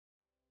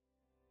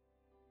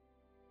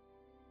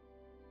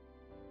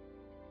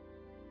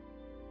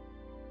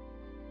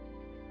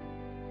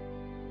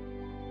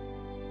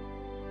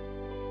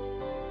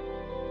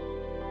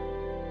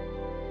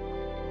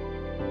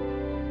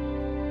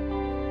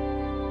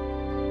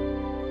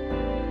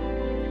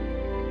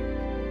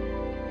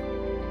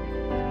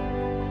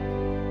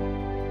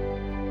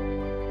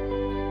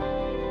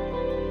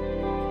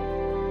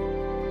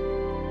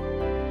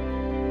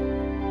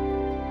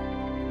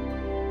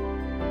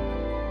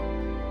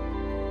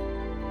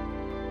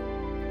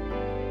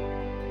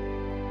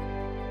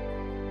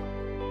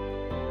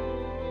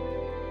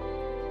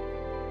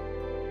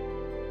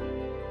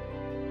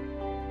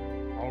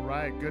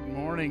right, good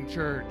morning,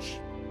 church.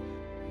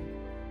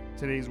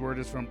 Today's word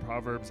is from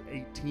Proverbs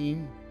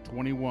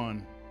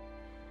 18:21.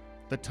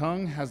 The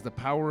tongue has the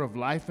power of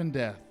life and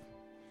death,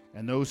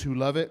 and those who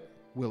love it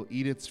will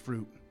eat its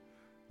fruit.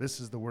 This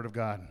is the word of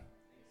God.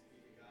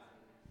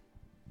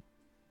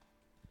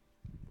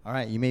 All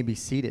right, you may be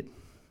seated.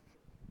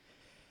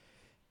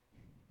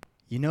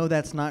 You know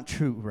that's not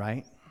true,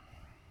 right?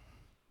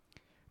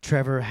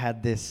 Trevor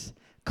had this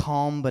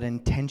calm but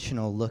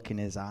intentional look in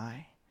his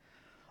eye,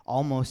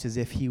 almost as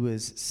if he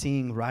was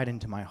seeing right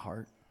into my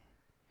heart.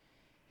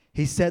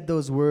 He said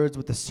those words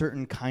with a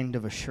certain kind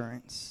of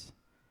assurance.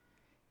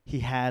 He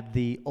had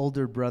the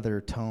older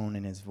brother tone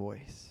in his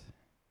voice.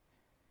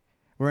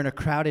 We're in a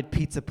crowded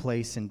pizza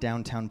place in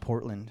downtown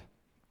Portland,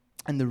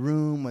 and the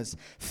room was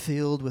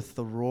filled with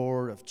the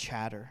roar of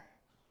chatter.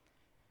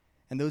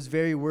 And those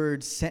very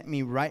words sent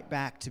me right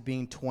back to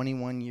being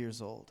 21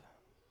 years old.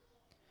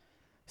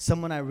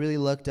 Someone I really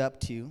looked up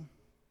to,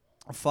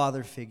 a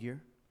father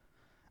figure,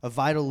 a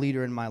vital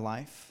leader in my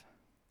life,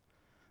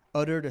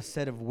 uttered a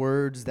set of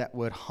words that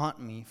would haunt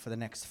me for the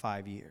next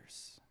 5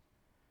 years.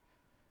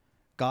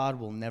 God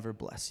will never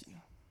bless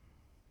you.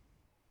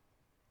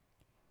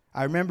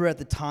 I remember at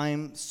the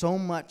time so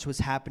much was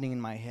happening in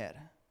my head,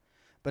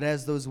 but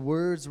as those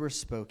words were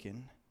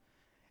spoken,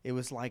 it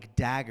was like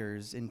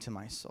daggers into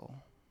my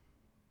soul.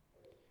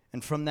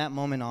 And from that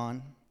moment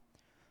on,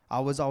 I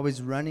was always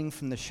running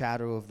from the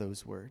shadow of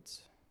those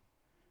words.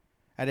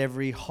 At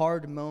every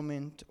hard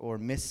moment or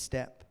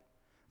misstep,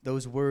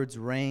 those words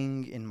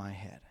rang in my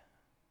head.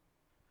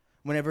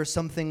 Whenever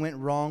something went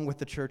wrong with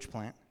the church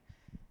plant,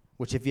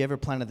 which if you ever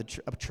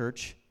planted a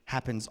church,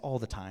 happens all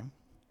the time,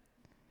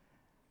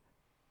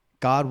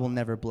 God will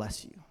never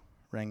bless you,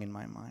 rang in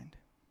my mind.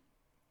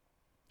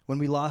 When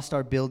we lost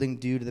our building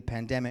due to the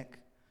pandemic,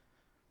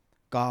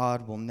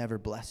 God will never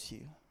bless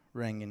you,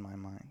 rang in my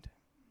mind.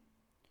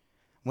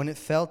 When it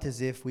felt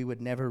as if we would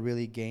never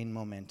really gain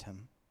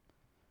momentum,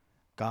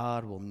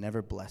 God will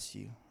never bless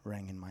you,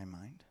 rang in my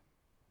mind.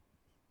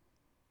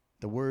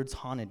 The words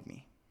haunted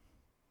me,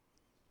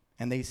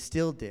 and they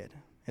still did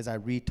as I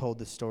retold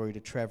the story to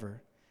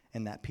Trevor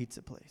in that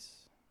pizza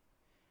place.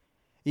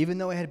 Even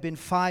though it had been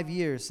 5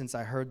 years since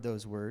I heard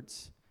those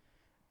words,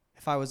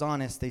 if I was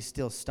honest, they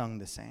still stung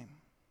the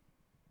same.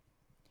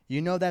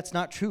 You know that's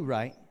not true,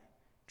 right?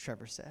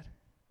 Trevor said.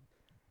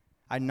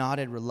 I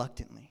nodded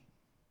reluctantly.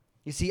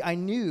 You see, I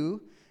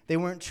knew they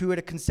weren't true at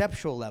a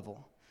conceptual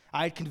level.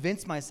 I had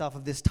convinced myself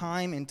of this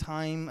time and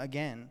time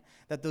again,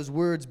 that those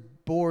words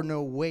bore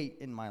no weight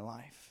in my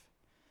life.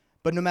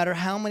 But no matter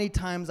how many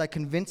times I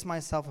convinced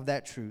myself of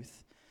that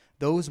truth,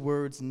 those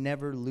words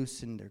never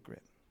loosened their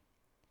grip.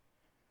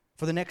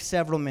 For the next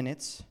several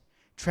minutes,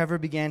 Trevor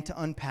began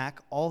to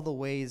unpack all the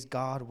ways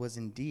God was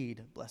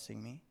indeed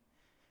blessing me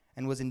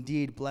and was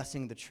indeed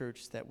blessing the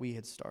church that we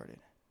had started.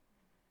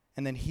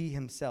 And then he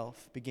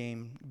himself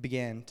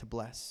began to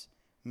bless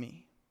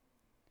me.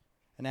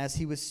 And as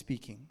he was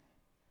speaking,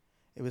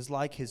 it was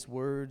like his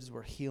words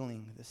were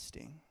healing the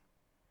sting.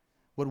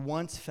 What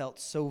once felt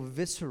so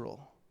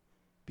visceral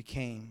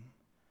became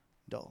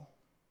dull.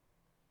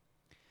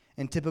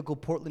 In typical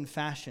Portland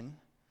fashion,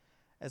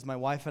 as my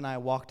wife and I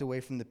walked away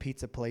from the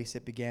pizza place,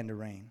 it began to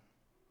rain.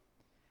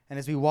 And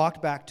as we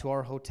walked back to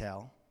our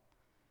hotel,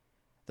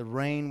 the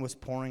rain was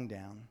pouring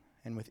down,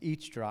 and with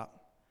each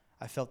drop,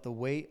 I felt the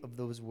weight of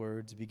those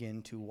words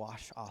begin to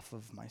wash off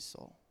of my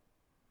soul.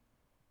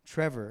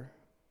 Trevor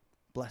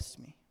blessed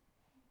me.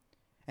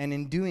 And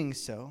in doing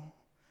so,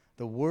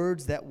 the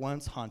words that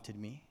once haunted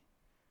me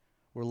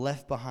were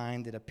left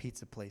behind at a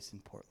pizza place in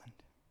Portland.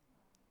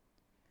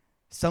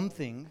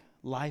 Something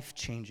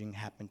life-changing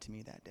happened to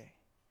me that day.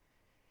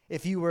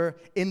 If you were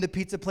in the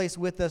pizza place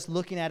with us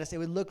looking at us, it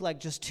would look like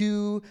just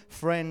two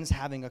friends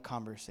having a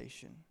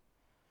conversation.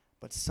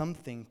 But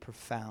something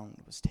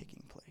profound was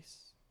taking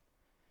place.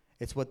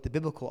 It's what the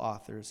biblical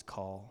authors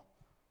call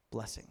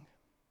blessing.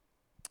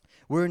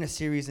 We're in a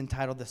series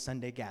entitled The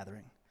Sunday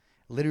Gathering,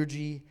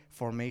 Liturgy,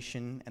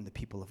 Formation, and the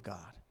People of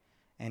God.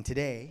 And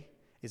today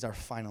is our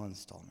final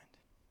installment.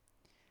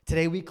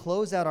 Today we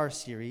close out our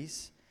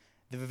series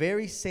the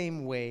very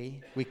same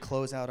way we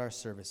close out our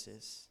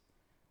services,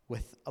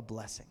 with a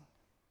blessing.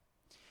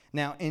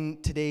 Now,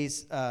 in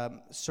today's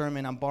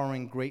sermon, I'm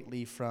borrowing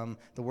greatly from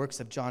the works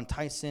of John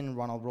Tyson,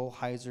 Ronald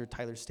Rolheiser,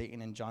 Tyler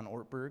Staton, and John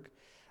Ortberg.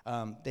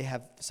 They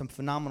have some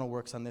phenomenal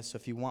works on this, so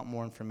if you want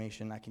more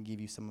information, I can give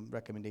you some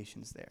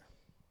recommendations there.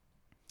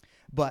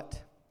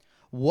 But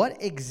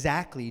what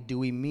exactly do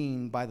we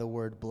mean by the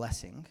word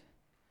blessing?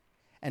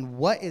 And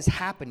what is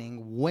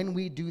happening when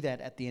we do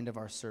that at the end of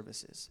our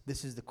services?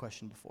 This is the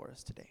question before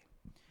us today.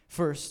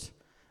 First,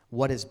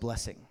 what is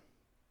blessing?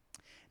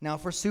 Now,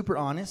 if we're super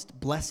honest,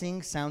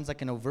 blessing sounds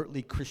like an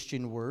overtly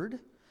Christian word,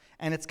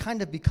 and it's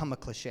kind of become a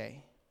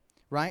cliche,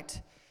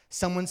 right?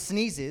 Someone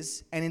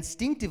sneezes, and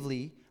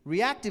instinctively,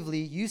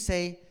 reactively, you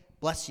say,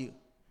 bless you,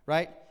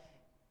 right?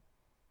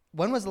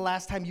 When was the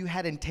last time you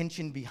had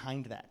intention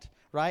behind that,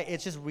 right?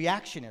 It's just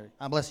reactionary.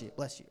 Bless you,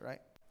 right?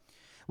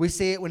 We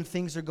say it when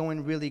things are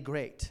going really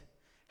great.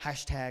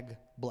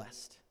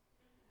 #blessed,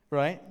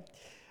 right?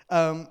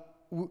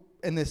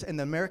 In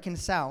the American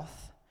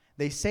South,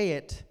 they say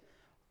it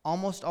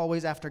almost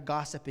always after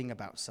gossiping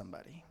about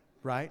somebody,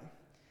 right?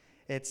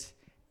 It's,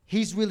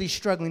 he's really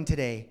struggling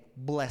today,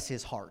 bless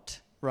his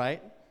heart,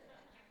 right?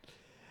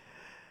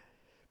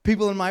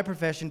 People in my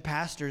profession,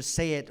 pastors,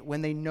 say it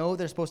when they know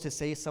they're supposed to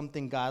say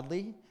something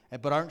godly,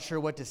 but aren't sure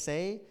what to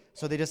say,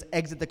 so they just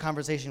exit the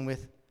conversation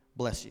with,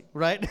 bless you,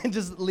 right? And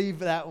just leave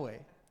that way.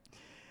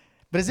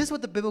 But is this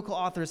what the biblical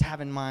authors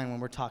have in mind when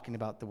we're talking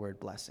about the word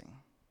blessing?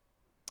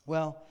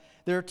 Well,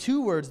 there are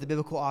two words the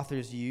biblical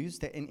authors use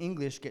that in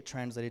English get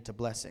translated to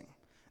blessing.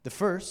 The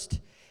first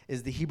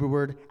is the Hebrew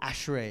word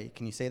ashrei.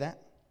 Can you say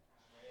that?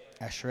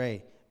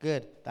 Ashrei.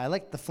 Good. I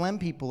like the phlegm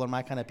people are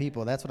my kind of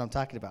people. That's what I'm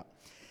talking about.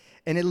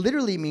 And it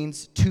literally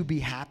means to be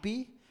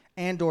happy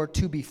and or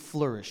to be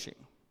flourishing,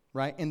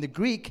 right? In the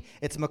Greek,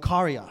 it's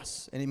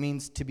makarios, and it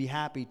means to be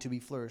happy, to be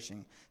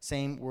flourishing.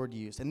 Same word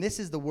used. And this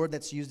is the word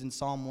that's used in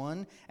Psalm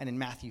 1 and in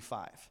Matthew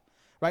 5,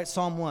 right?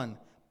 Psalm 1,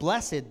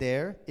 blessed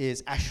there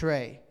is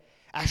ashrei.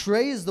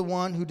 Ashrei is the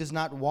one who does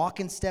not walk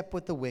in step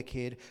with the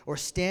wicked, or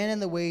stand in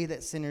the way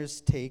that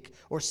sinners take,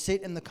 or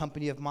sit in the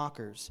company of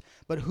mockers,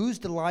 but whose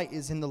delight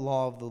is in the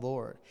law of the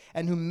Lord,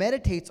 and who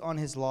meditates on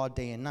his law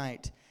day and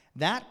night.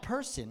 That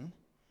person,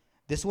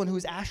 this one who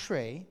is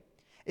ashrei,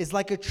 is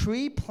like a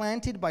tree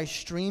planted by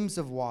streams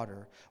of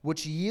water,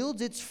 which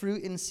yields its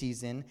fruit in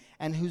season,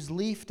 and whose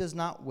leaf does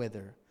not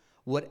wither.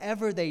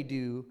 Whatever they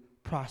do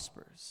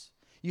prospers.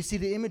 You see,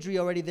 the imagery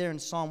already there in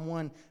Psalm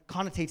 1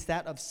 connotates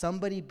that of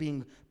somebody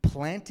being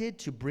planted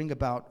to bring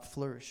about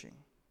flourishing.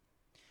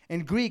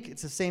 In Greek,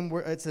 it's the same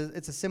word. It's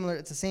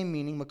the same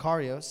meaning,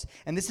 makarios,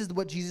 and this is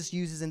what Jesus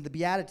uses in the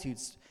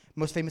Beatitudes.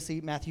 Most famously,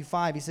 Matthew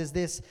 5. He says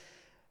this: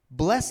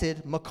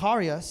 "Blessed,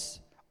 makarios,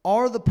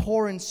 are the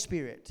poor in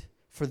spirit,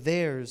 for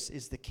theirs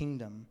is the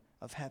kingdom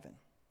of heaven."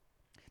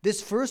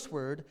 This first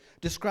word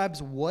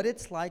describes what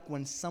it's like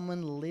when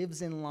someone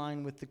lives in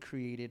line with the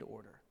created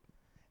order.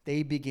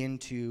 They begin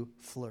to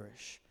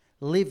flourish,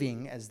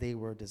 living as they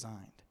were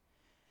designed.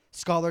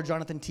 Scholar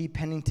Jonathan T.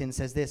 Pennington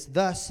says this: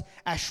 "Thus,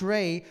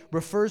 ashrei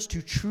refers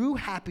to true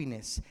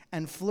happiness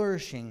and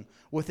flourishing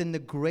within the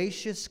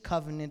gracious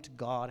covenant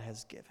God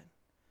has given."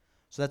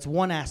 So that's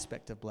one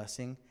aspect of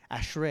blessing,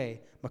 ashrei,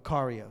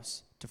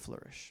 makarios, to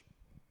flourish.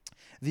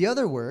 The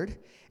other word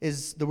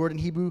is the word in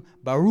Hebrew,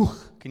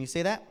 baruch. Can you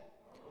say that?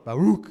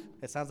 Baruch.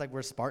 It sounds like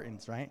we're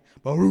Spartans, right?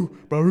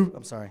 Baruch, baruch.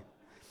 I'm sorry.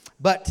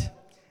 But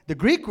the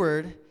Greek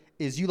word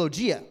is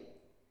eulogia,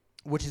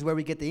 which is where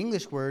we get the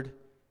English word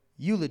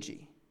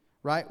eulogy,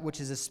 right? Which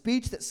is a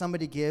speech that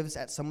somebody gives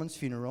at someone's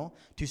funeral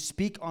to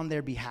speak on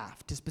their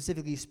behalf, to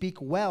specifically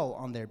speak well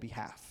on their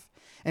behalf.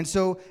 And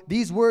so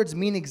these words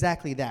mean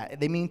exactly that.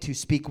 They mean to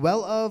speak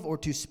well of or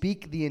to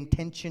speak the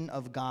intention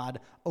of God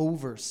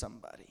over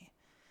somebody.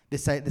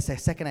 This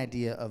second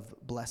idea of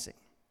blessing.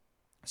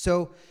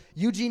 So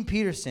Eugene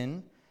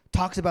Peterson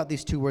talks about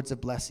these two words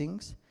of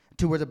blessing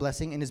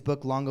in his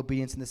book, Long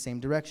Obedience in the Same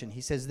Direction.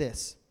 He says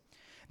this: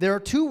 there are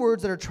two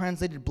words that are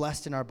translated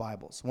blessed in our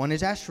Bibles. One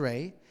is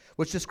ashrei,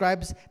 which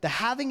describes the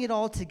having it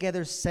all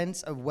together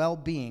sense of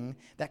well-being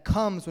that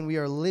comes when we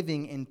are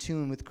living in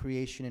tune with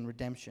creation and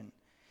redemption.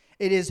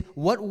 It is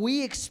what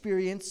we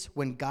experience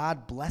when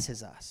God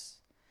blesses us.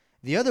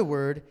 The other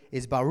word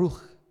is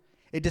baruch.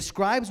 It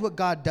describes what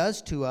God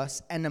does to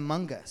us and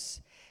among us.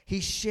 He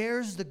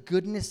shares the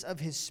goodness of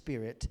his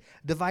spirit,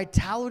 the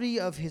vitality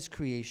of his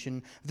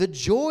creation, the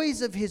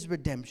joys of his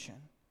redemption.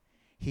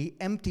 He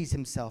empties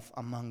himself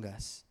among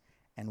us,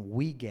 and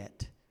we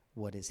get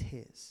what is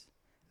his.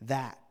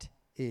 That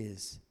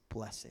is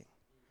blessing.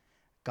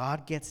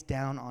 God gets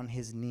down on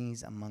his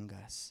knees among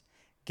us,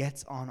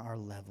 gets on our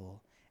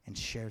level, and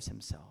shares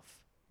himself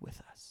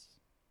with us.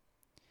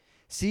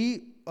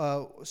 See,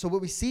 so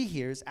what we see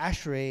here is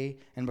ashrei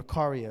and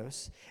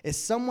makarios is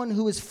someone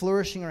who is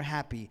flourishing or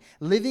happy,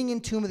 living in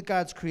tune with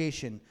God's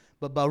creation.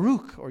 But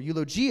baruch, or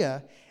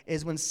eulogia,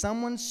 is when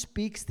someone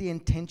speaks the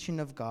intention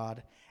of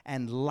God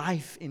and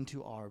life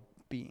into our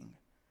being.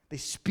 They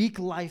speak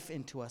life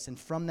into us, and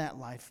from that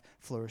life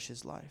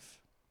flourishes life.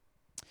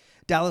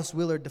 Dallas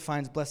Willard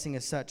defines blessing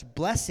as such: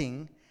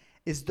 blessing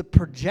is the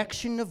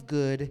projection of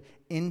good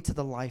into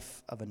the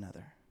life of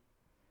another.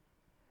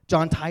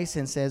 John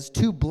Tyson says,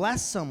 to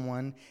bless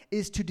someone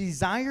is to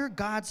desire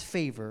God's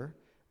favor,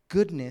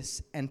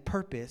 goodness, and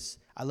purpose,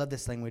 I love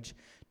this language,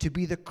 to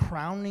be the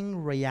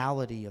crowning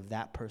reality of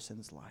that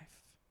person's life.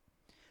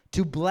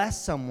 To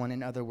bless someone,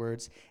 in other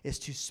words, is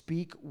to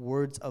speak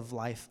words of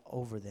life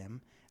over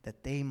them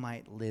that they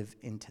might live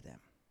into them.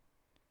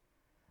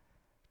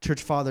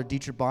 Church father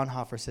Dietrich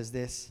Bonhoeffer says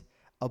this: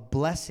 a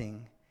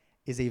blessing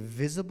is a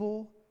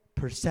visible,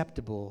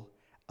 perceptible,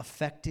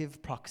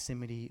 effective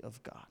proximity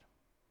of God.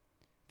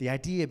 The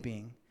idea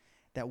being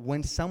that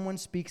when someone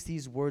speaks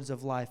these words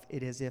of life,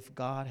 it is as if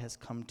God has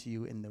come to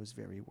you in those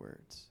very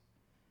words.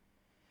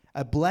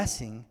 A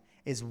blessing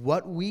is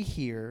when we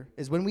hear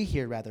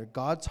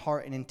God's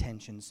heart and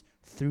intentions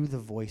through the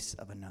voice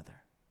of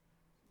another.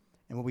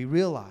 And what we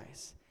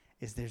realize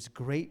is there's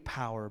great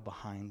power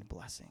behind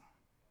blessing.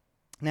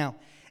 Now,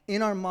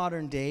 in our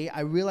modern day,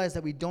 I realize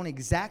that we don't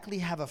exactly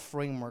have a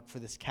framework for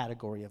this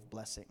category of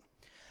blessing.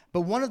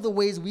 But one of the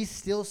ways we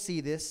still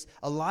see this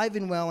alive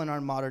and well in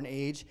our modern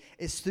age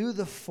is through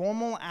the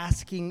formal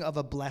asking of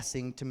a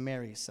blessing to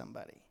marry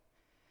somebody.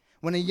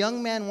 When a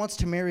young man wants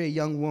to marry a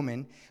young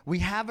woman, we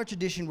have a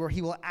tradition where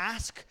he will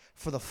ask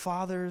for the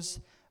father's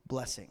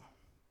blessing.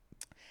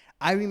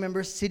 I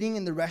remember sitting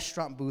in the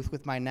restaurant booth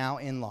with my now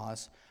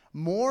in-laws,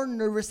 more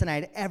nervous than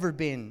I'd ever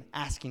been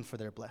asking for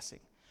their blessing.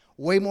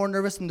 Way more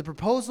nervous than the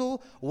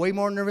proposal, way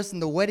more nervous than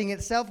the wedding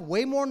itself,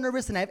 way more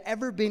nervous than I've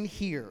ever been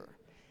here.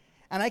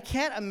 And I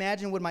can't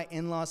imagine what my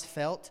in-laws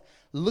felt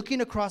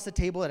looking across the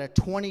table at a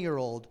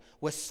 20-year-old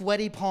with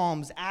sweaty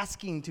palms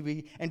asking to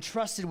be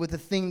entrusted with the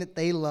thing that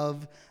they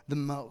love the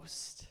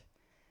most.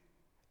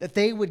 That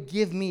they would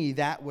give me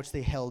that which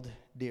they held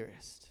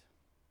dearest.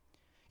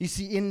 You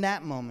see, in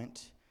that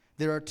moment,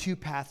 there are two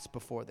paths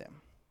before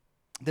them.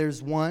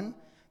 There's one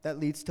that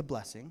leads to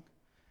blessing,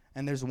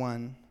 and there's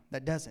one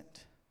that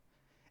doesn't.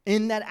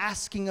 In that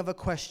asking of a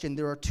question,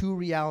 there are two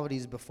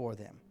realities before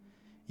them,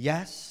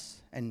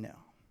 yes and no.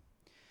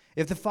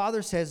 If the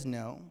father says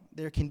no,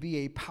 there can be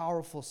a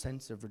powerful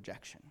sense of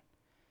rejection.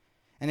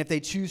 And if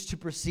they choose to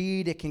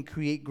proceed, it can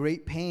create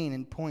great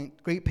pain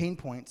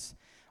points,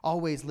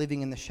 always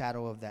living in the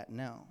shadow of that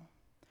no.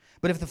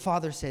 But if the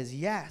father says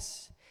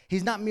yes,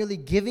 he's not merely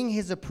giving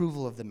his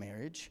approval of the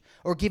marriage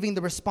or giving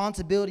the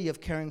responsibility of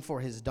caring for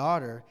his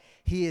daughter.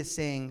 He is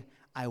saying,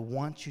 I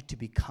want you to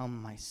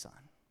become my son.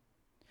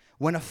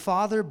 When a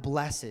father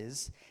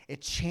blesses,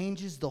 it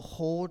changes the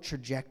whole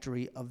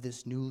trajectory of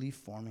this newly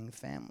forming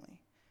family.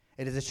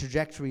 It is a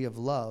trajectory of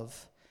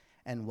love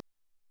and wealth.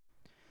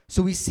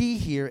 So we see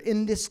here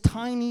in this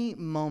tiny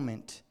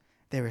moment,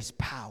 there is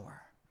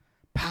power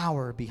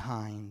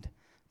behind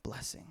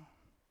blessing.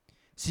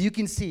 So you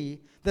can see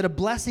that a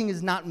blessing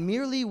is not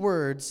merely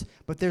words,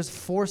 but there's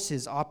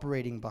forces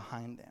operating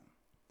behind them.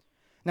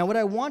 Now, what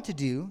I want to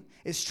do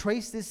is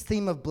trace this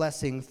theme of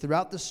blessing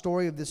throughout the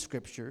story of the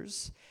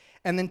scriptures,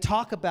 and then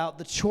talk about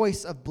the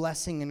choice of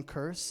blessing and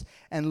curse,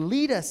 and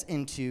lead us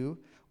into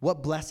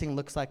what blessing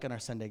looks like in our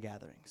Sunday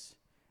gatherings.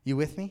 You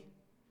with me?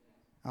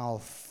 Oh,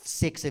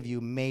 6 of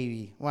you,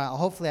 maybe. Well,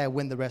 hopefully I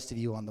win the rest of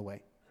you on the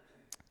way.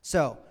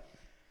 So,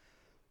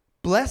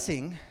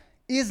 blessing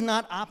is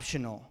not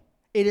optional.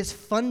 It is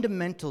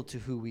fundamental to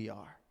who we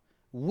are.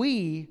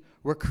 We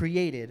were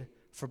created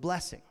for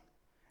blessing.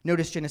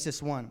 Notice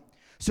Genesis 1.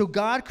 So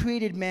God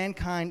created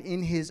mankind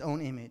in his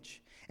own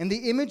image. In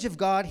the image of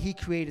God, he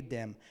created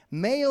them.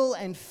 Male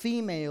and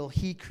female,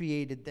 he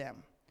created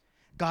them.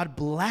 God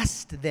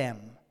blessed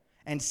them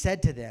and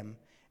said to them,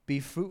 be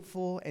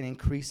fruitful and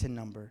increase in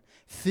number.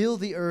 Fill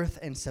the earth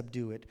and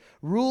subdue it.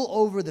 Rule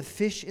over the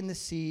fish in the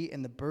sea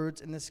and the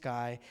birds in the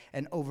sky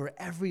and over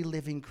every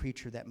living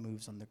creature that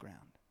moves on the ground.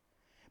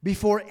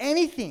 Before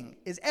anything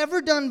is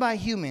ever done by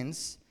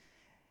humans,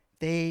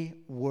 they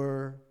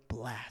were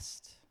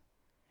blessed.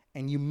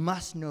 And you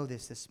must know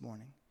this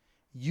morning.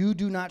 You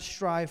do not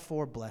strive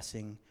for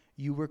blessing.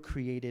 You were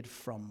created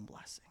from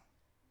blessing.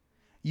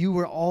 You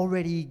were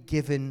already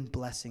given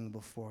blessing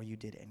before you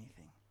did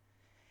anything.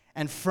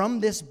 And from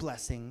this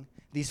blessing,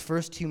 these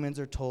first humans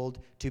are told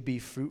to be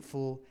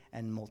fruitful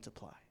and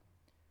multiply.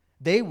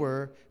 They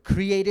were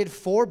created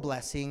for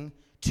blessing,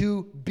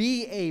 to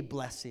be a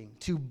blessing,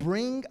 to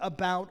bring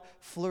about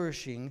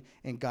flourishing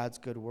in God's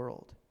good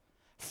world.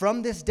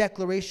 From this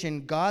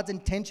declaration, God's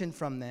intention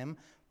from them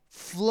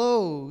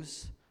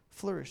flows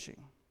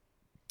flourishing.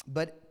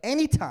 But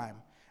anytime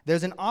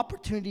there's an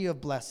opportunity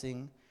of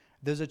blessing,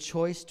 there's a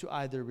choice to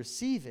either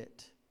receive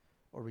it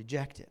or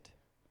reject it.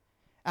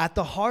 At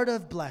the heart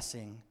of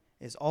blessing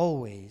is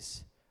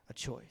always a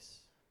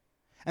choice.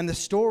 And the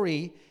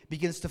story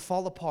begins to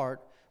fall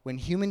apart when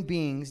human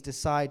beings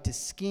decide to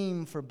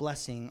scheme for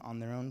blessing on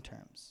their own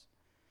terms.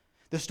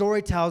 The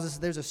story tells us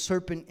there's a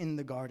serpent in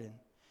the garden.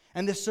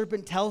 And the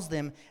serpent tells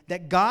them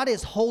that God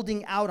is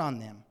holding out on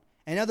them.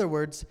 In other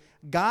words,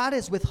 God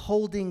is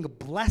withholding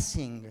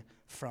blessing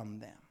from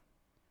them.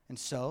 And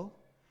so,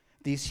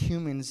 these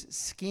humans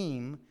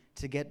scheme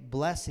to get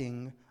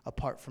blessing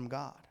apart from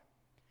God.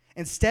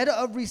 Instead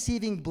of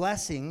receiving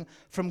blessing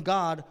from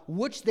God,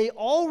 which they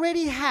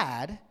already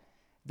had,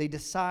 they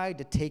decide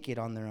to take it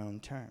on their own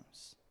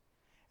terms.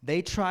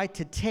 They try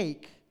to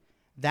take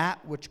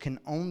that which can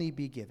only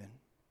be given,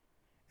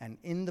 and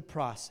in the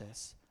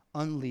process,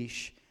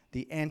 unleash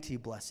the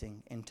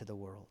anti-blessing into the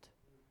world,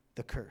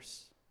 the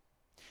curse.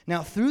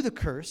 Now, through the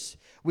curse,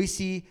 we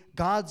see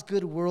God's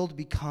good world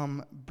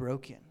become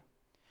broken.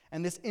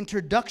 And this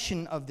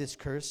introduction of this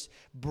curse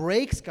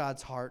breaks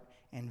God's heart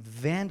and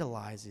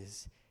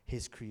vandalizes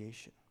his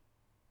creation.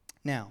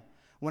 Now,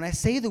 when I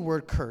say the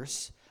word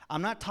curse,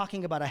 I'm not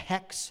talking about a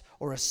hex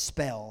or a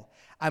spell.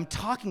 I'm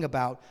talking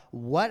about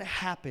what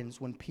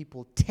happens when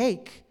people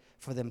take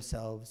for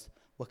themselves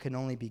what can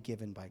only be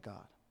given by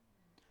God.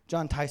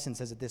 John Tyson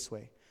says it this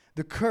way: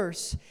 the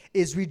curse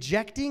is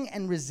rejecting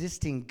and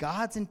resisting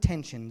God's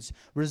intentions,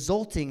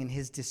 resulting in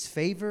his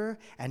disfavor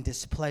and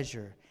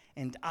displeasure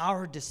and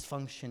our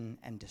dysfunction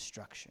and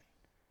destruction.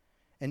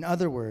 In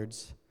other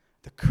words,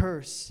 The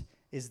curse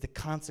is the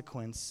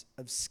consequence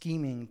of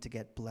scheming to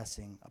get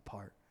blessing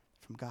apart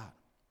from God.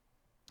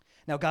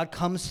 Now, God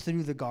comes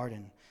through the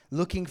garden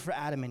looking for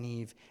Adam and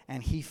Eve,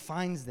 and he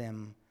finds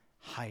them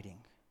hiding.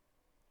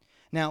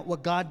 Now,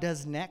 what God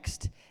does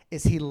next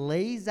is he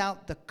lays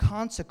out the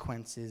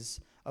consequences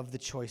of the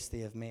choice they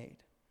have made.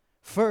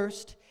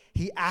 First,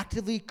 he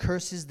actively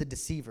curses the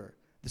deceiver,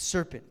 the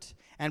serpent,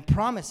 and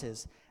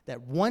promises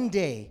that one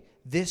day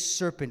this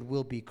serpent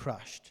will be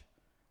crushed.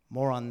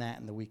 More on that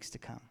in the weeks to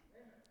come.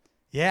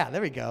 Yeah,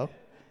 there we go.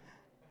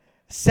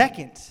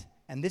 Second,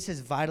 and this is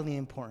vitally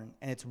important,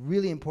 and it's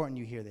really important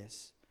you hear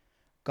this,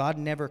 God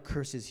never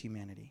curses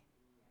humanity.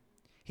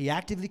 He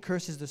actively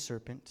curses the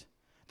serpent.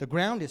 The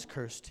ground is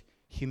cursed.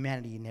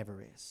 Humanity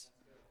never is.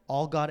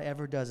 All God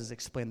ever does is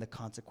explain the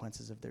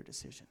consequences of their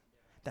decision.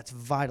 That's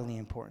vitally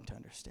important to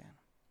understand.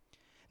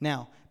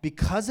 Now,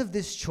 because of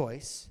this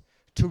choice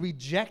to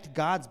reject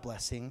God's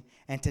blessing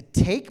and to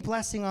take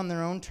blessing on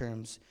their own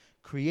terms,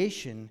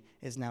 creation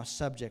is now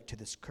subject to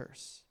this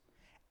curse.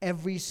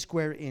 Every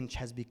square inch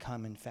has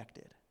become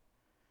infected.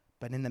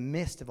 But in the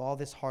midst of all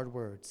this hard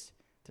words,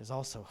 there's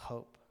also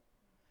hope.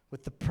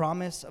 With the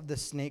promise of the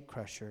snake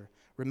crusher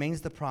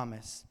remains the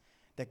promise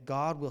that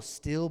God will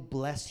still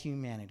bless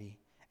humanity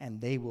and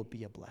they will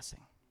be a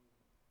blessing.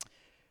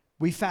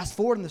 We fast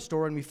forward in the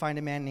story and we find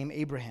a man named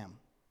Abraham.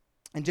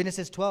 In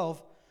Genesis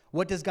 12,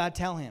 what does God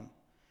tell him?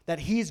 That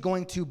he's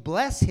going to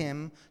bless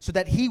him so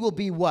that he will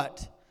be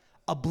what?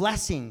 A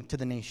blessing to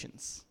the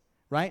nations,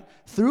 right?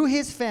 Through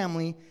his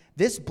family,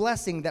 this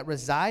blessing that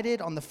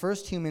resided on the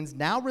first humans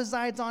now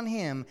resides on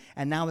him,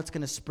 and now it's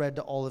going to spread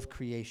to all of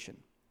creation.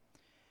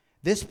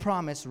 This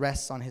promise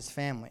rests on his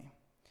family.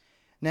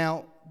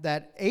 Now,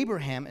 that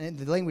Abraham, and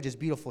the language is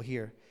beautiful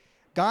here,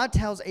 God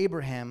tells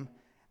Abraham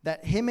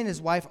that him and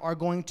his wife are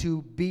going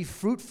to be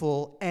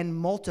fruitful and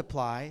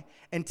multiply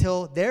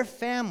until their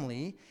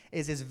family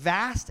is as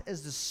vast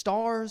as the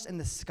stars in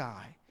the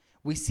sky.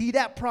 We see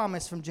that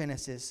promise from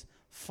Genesis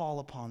fall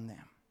upon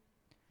them.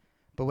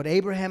 But when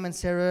Abraham and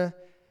Sarah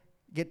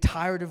get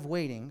tired of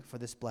waiting for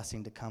this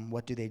blessing to come,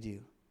 what do?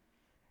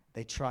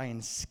 They try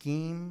and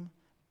scheme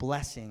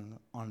blessing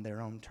on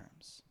their own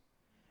terms.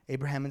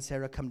 Abraham and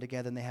Sarah come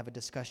together and they have a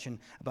discussion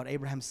about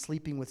Abraham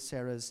sleeping with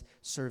Sarah's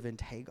servant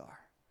Hagar.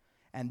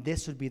 And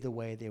this would be the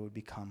way they would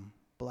become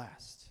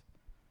blessed.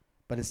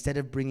 But instead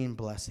of bringing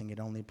blessing, it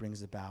only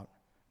brings about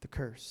the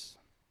curse.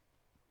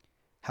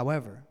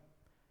 However,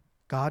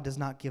 God does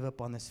not give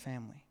up on this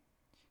family.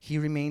 He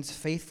remains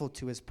faithful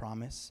to his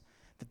promise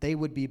that they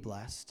would be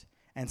blessed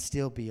and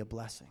still be a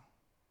blessing.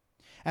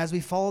 As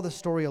we follow the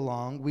story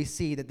along, we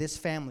see that this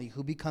family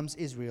who becomes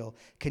Israel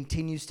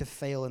continues to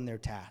fail in their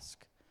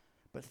task.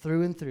 But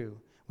through and through,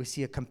 we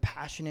see a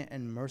compassionate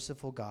and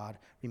merciful God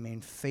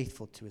remain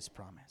faithful to his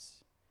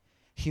promise.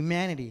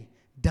 Humanity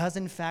does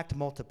in fact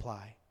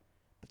multiply,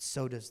 but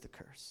so does the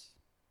curse.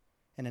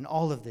 And in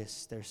all of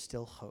this, there's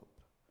still hope.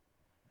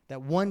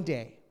 That one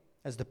day,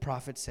 as the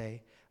prophets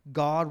say,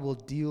 God will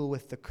deal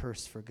with the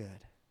curse for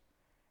good.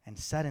 And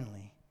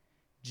suddenly,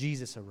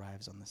 Jesus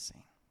arrives on the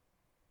scene.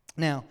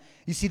 Now,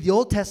 you see, the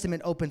Old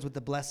Testament opens with the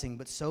blessing,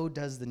 but so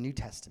does the New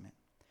Testament.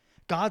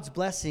 God's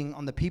blessing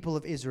on the people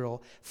of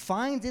Israel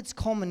finds its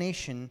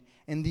culmination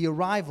in the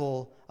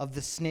arrival of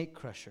the snake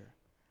crusher,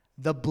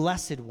 the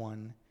blessed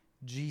one,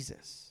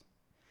 Jesus.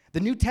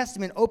 The New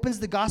Testament opens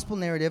the gospel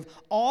narrative,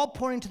 all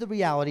pointing to the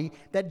reality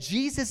that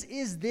Jesus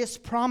is this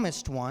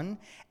promised one,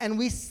 and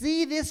we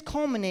see this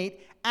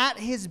culminate at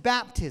his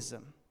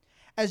baptism.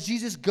 As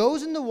Jesus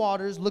goes in the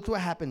waters, look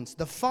what happens.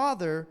 The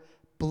Father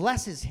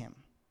blesses him.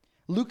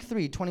 Luke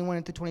 3,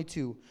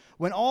 21-22.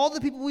 When all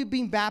the people were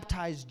being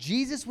baptized,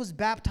 Jesus was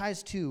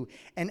baptized too.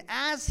 And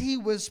as he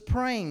was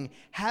praying,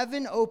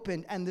 heaven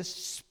opened and the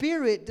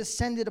Spirit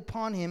descended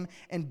upon him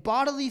in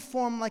bodily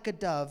form like a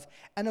dove.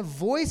 And a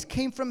voice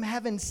came from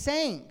heaven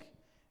saying,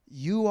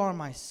 "You are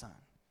my Son,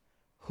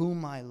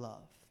 whom I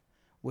love.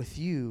 With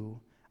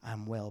you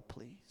I'm well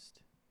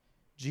pleased."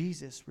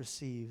 Jesus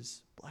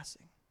receives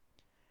blessing.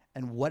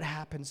 And what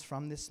happens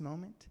from this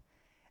moment?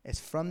 As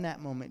from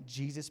that moment,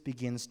 Jesus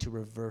begins to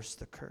reverse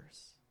the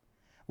curse.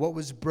 What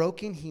was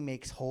broken, he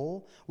makes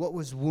whole. What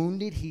was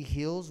wounded, he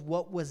heals.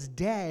 What was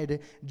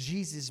dead,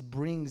 Jesus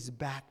brings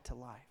back to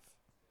life.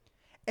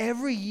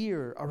 Every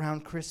year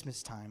around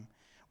Christmas time,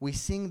 we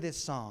sing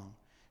this song,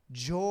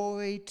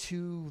 "Joy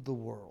to the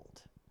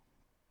World."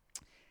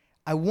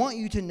 I want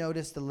you to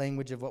notice the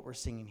language of what we're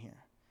singing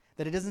here,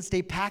 that it doesn't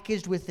stay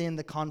packaged within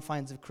the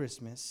confines of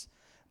Christmas,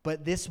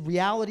 but this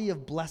reality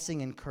of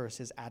blessing and curse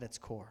is at its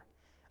core.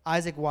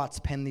 Isaac Watts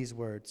penned these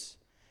words,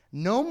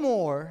 "No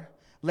more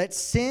let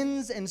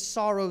sins and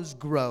sorrows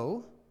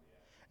grow,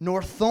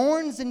 nor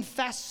thorns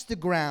infest the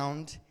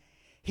ground.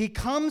 He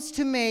comes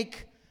to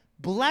make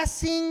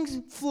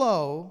blessings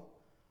flow,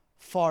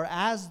 far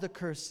as the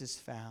curse is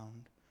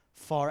found,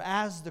 far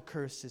as the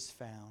curse is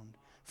found,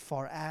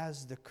 far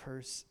as the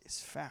curse is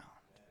found."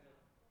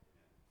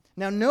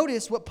 Now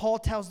notice what Paul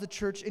tells the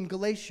church in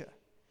Galatia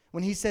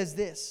when he says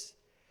this,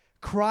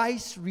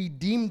 "Christ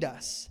redeemed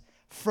us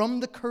from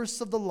the curse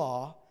of the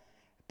law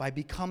by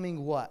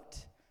becoming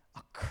what?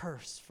 A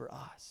curse for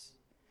us.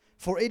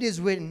 For it is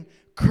written,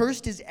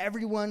 cursed is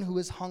everyone who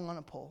is hung on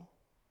a pole.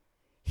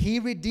 He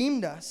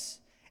redeemed us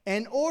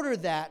in order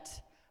that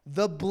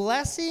the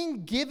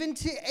blessing given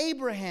to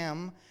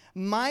Abraham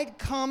might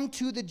come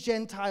to the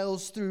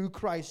Gentiles through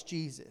Christ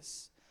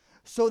Jesus,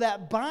 so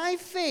that by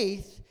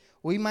faith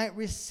we might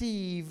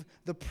receive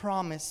the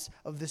promise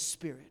of the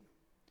Spirit.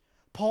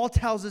 Paul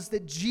tells us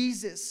that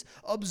Jesus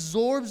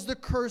absorbs the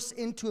curse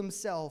into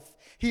himself.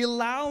 He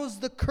allows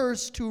the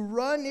curse to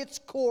run its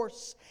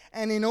course,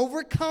 and in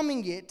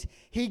overcoming it,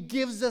 he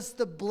gives us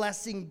the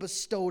blessing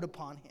bestowed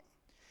upon him.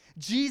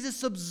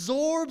 Jesus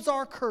absorbs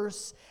our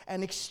curse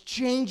and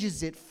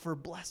exchanges it for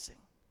blessing.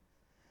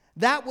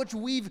 That which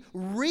we've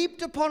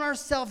reaped upon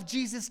ourselves,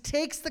 Jesus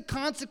takes the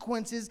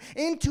consequences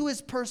into his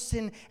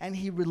person, and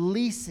he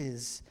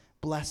releases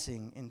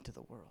blessing into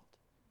the world.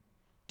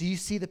 Do you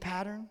see the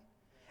pattern?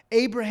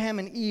 Abraham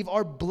and Eve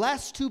are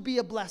blessed to be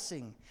a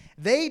blessing.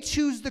 They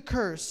choose the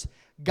curse.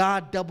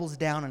 God doubles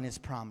down on his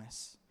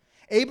promise.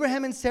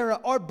 Abraham and Sarah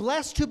are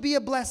blessed to be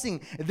a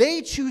blessing.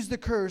 They choose the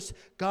curse.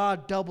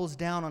 God doubles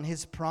down on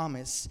his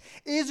promise.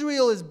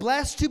 Israel is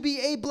blessed to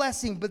be a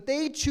blessing, but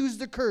they choose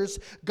the curse.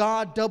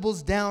 God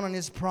doubles down on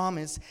his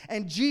promise.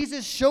 And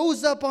Jesus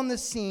shows up on the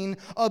scene,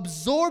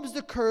 absorbs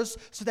the curse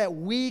so that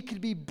we could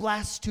be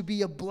blessed to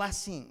be a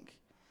blessing.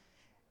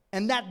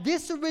 And that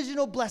this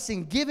original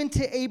blessing given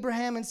to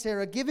Abraham and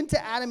Sarah, given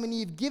to Adam and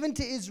Eve, given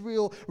to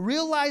Israel,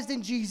 realized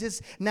in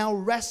Jesus, now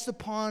rests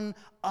upon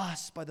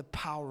us by the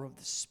power of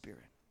the Spirit.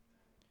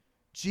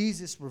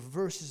 Jesus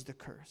reverses the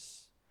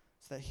curse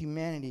so that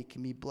humanity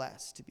can be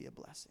blessed to be a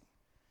blessing.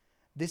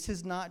 This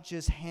is not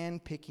just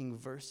hand-picking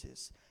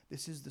verses.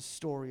 This is the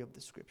story of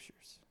the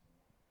Scriptures.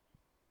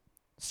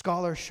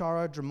 Scholar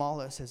Shara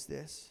Dramala says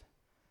this: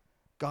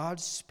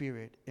 God's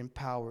Spirit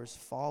empowers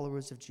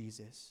followers of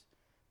Jesus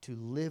to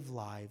live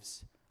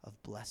lives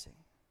of blessing.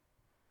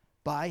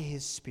 By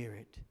his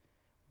Spirit,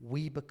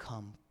 we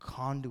become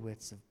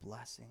conduits of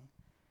blessing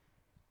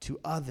to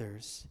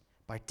others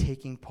by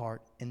taking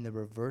part in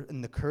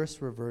the curse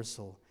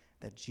reversal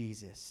that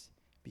Jesus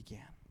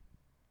began.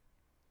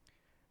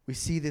 We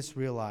see this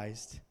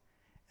realized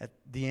at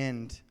the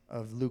end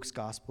of Luke's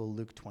Gospel,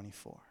 Luke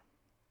 24.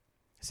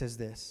 It says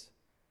this: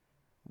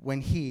 when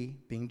he,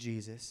 being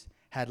Jesus,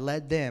 had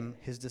led them,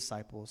 his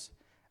disciples,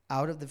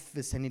 out of the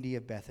vicinity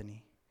of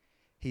Bethany,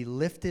 he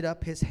lifted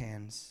up his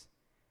hands,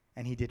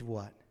 and he did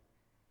what?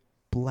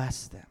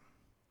 Blessed them.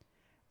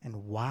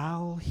 And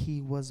while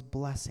he was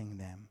blessing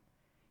them,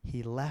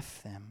 he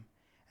left them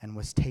and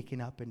was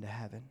taken up into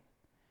heaven.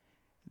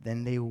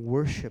 Then they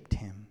worshiped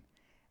him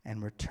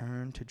and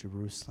returned to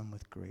Jerusalem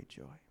with great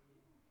joy.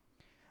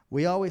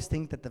 We always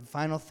think that the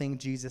final thing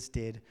Jesus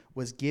did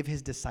was give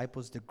his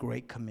disciples the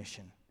Great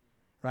Commission,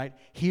 right?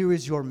 Here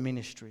is your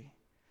ministry.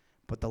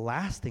 But the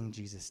last thing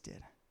Jesus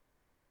did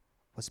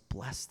was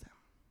bless them.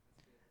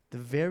 The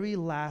very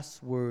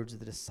last words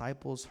the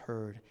disciples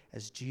heard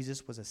as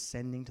Jesus was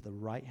ascending to the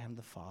right hand of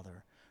the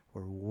Father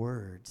were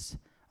words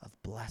of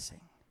blessing.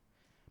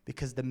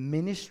 Because the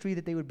ministry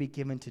that they would be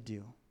given to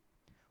do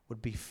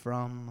would be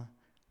from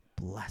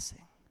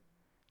blessing,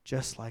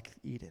 just like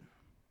Eden.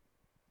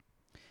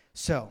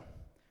 So,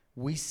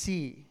 we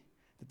see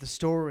that the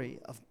story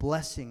of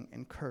blessing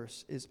and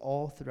curse is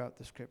all throughout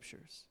the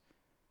Scriptures.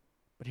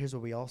 But here's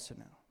what we also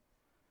know.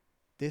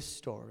 This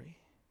story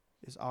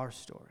is our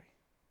story.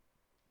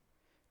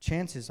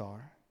 Chances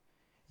are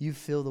you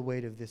feel the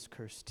weight of this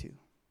curse too.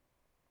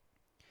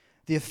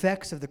 The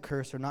effects of the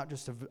curse are not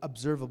just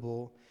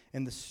observable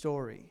in the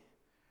story.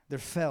 They're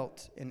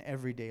felt in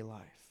everyday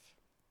life.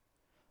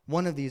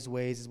 One of these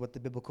ways is what the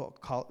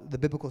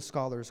biblical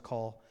scholars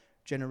call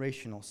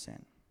generational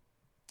sin.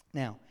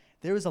 Now,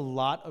 there is a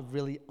lot of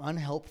really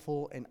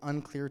unhelpful and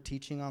unclear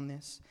teaching on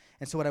this,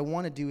 and so what I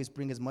want to do is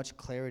bring as much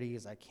clarity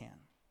as I can.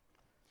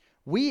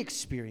 We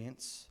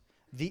experience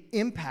the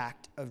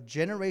impact of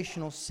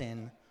generational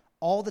sin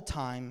all the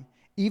time,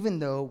 even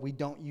though we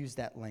don't use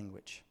that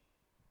language.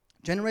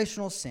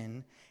 Generational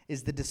sin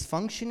is the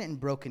dysfunction and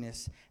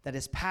brokenness that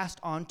is passed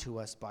on to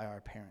us by our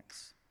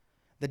parents.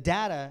 The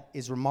data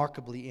is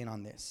remarkably in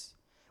on this.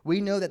 We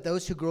know that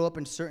those who grow up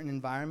in certain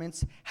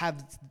environments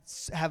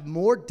have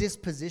more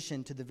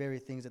disposition to the very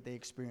things that they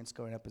experienced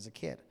growing up as a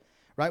kid.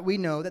 Right? We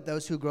know that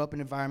those who grow up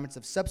in environments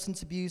of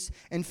substance abuse,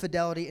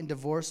 infidelity, and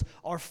divorce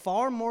are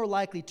far more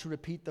likely to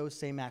repeat those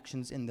same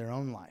actions in their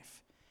own life.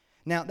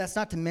 Now, that's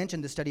not to mention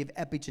the study of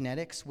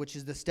epigenetics, which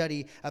is the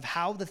study of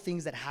how the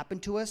things that happen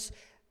to us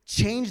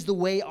change the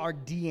way our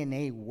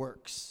DNA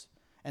works.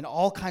 And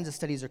all kinds of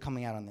studies are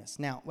coming out on this.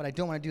 Now, what I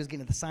don't want to do is get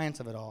into the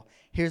science of it all.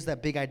 Here's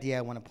that big idea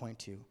I want to point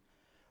to.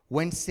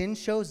 When sin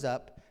shows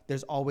up,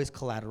 there's always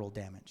collateral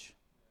damage.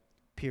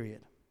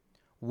 Period.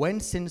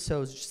 When sin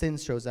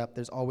shows up,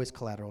 there's always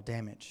collateral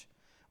damage.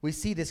 We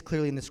see this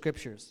clearly in the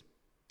Scriptures.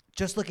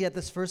 Just looking at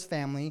this first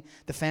family,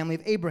 the family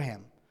of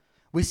Abraham,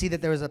 we see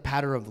that there is a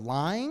pattern of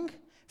lying,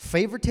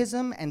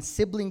 favoritism, and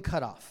sibling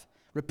cutoff,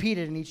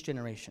 repeated in each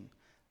generation.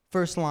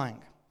 First,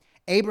 lying.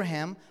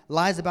 Abraham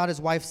lies about his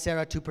wife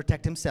Sarah to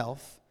protect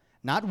himself.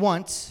 not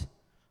once,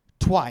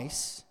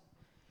 twice.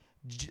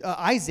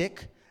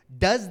 Isaac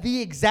does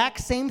the exact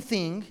same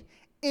thing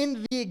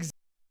in the exact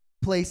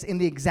place in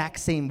the exact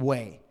same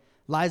way.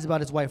 Lies about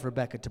his wife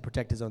Rebekah to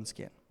protect his own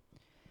skin.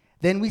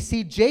 Then we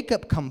see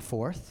Jacob come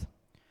forth,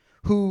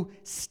 who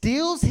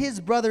steals his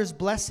brother's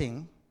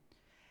blessing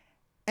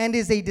and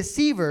is a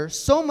deceiver,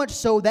 so much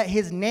so that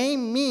his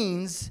name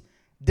means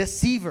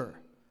deceiver,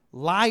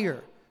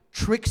 liar,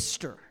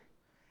 trickster.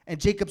 And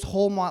Jacob's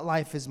whole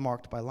life is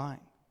marked by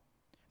lying.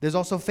 There's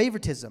also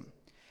favoritism.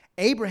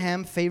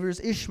 Abraham favors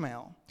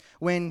Ishmael.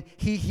 When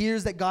he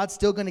hears that God's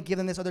still going to give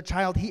them this other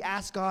child, he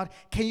asks God,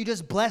 can you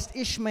just bless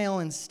Ishmael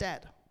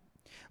instead?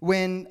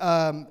 When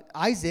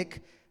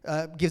Isaac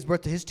gives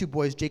birth to his two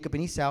boys, Jacob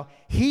and Esau,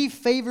 he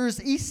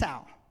favors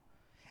Esau.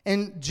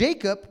 And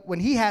Jacob, when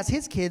he has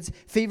his kids,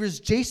 favors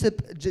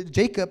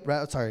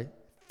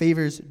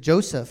favors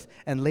Joseph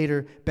and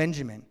later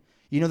Benjamin.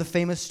 You know the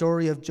famous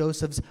story of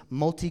Joseph's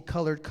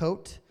multicolored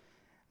coat?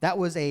 That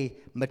was a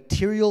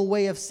material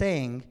way of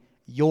saying,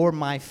 you're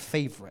my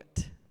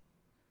favorite.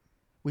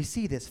 We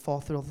see this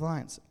fall through the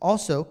lines.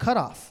 Also, cut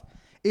off.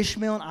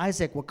 Ishmael and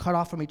Isaac were cut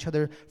off from each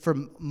other for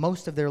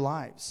most of their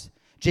lives.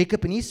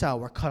 Jacob and Esau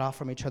were cut off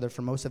from each other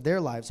for most of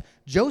their lives.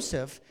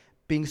 Joseph,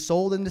 being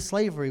sold into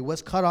slavery,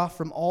 was cut off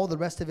from all the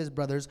rest of his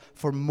brothers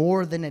for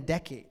more than a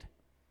decade.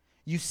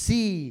 You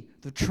see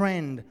the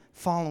trend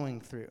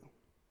following through.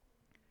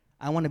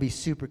 I want to be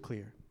super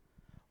clear.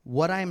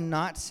 What I'm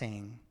not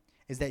saying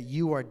is that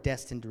you are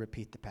destined to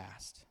repeat the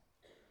past.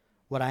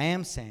 What I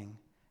am saying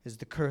is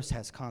the curse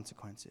has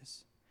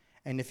consequences.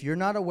 And if you're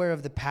not aware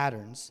of the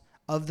patterns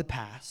of the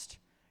past,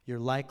 you're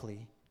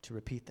likely to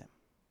repeat them.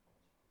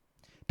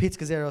 Pete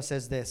Scazzaro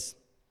says this: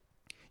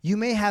 you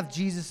may have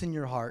Jesus in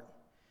your heart,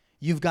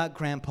 you've got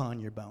grandpa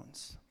in your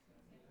bones.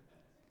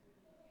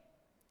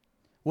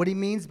 What he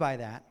means by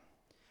that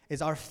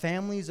is our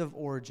families of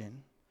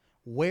origin,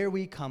 where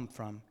we come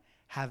from,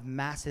 have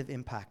massive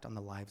impact on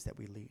the lives that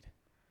we lead.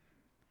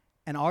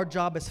 And our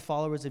job as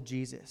followers of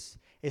Jesus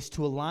is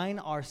to align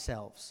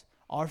ourselves,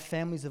 our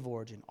families of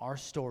origin, our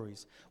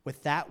stories,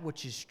 with that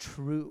which is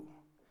true,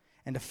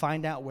 and to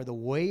find out where the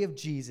way of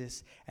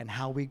Jesus and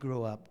how we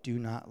grow up do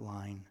not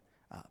line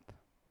up.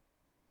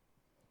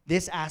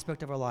 This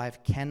aspect of our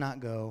life cannot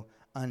go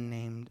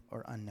unnamed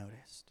or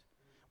unnoticed.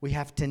 We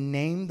have to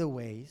name the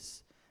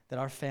ways that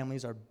our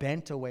families are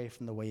bent away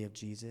from the way of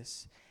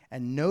Jesus,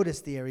 and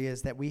notice the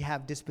areas that we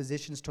have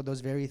dispositions toward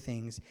those very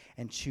things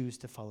and choose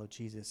to follow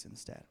Jesus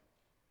instead.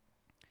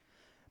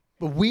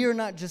 But we are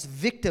not just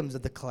victims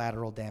of the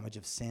collateral damage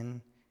of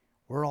sin,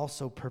 we're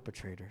also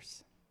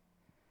perpetrators.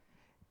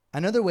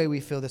 Another way we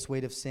feel this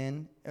weight of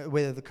sin,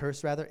 weight of the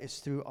curse rather, is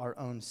through our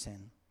own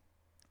sin.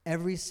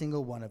 Every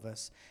single one of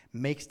us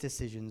makes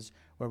decisions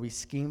where we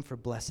scheme for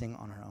blessing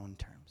on our own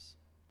terms.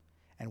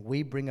 And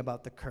we bring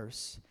about the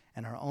curse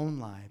in our own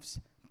lives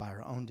by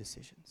our own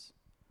decisions.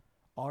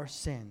 Our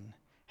sin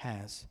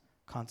has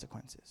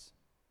consequences.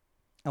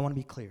 I want to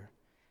be clear.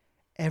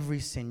 Every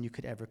sin you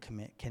could ever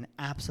commit can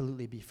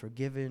absolutely be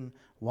forgiven,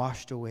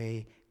 washed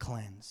away,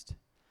 cleansed.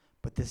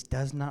 But this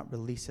does not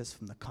release us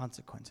from the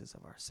consequences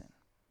of our sin.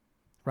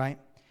 Right?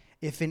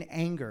 If in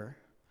anger,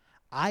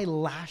 I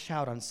lash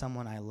out on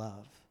someone I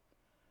love,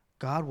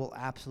 God will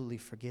absolutely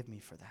forgive me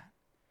for that.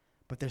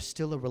 But there's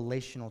still a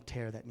relational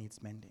tear that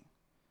needs mending.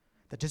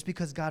 That just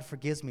because God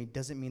forgives me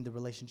doesn't mean the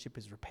relationship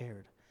is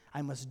repaired.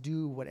 I must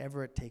do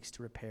whatever it takes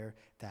to repair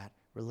that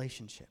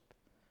relationship.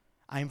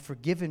 I am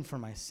forgiven for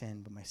my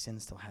sin, but my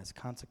sin still has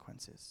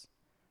consequences.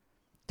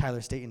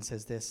 Tyler Staton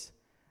says this: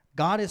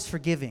 God is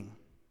forgiving,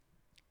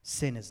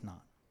 sin is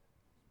not.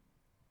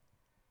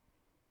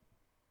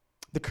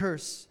 The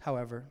curse,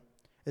 however,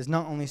 is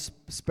not only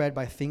spread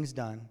by things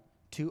done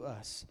to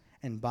us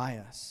and by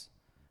us,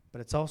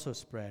 but it's also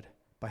spread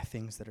by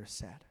things that are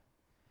said.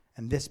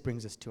 And this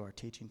brings us to our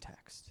teaching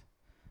text.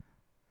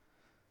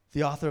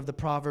 The author of the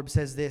proverb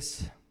says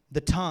this: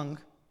 the tongue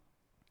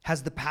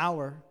has the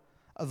power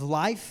of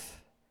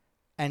life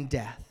and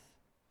death,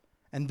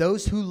 and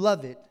those who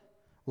love it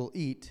will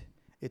eat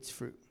its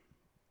fruit.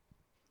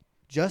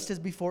 Just as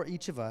before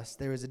each of us,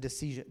 there is a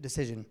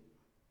decision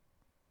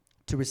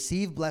to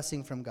receive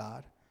blessing from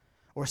God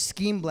or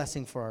scheme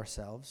blessing for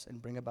ourselves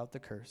and bring about the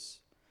curse,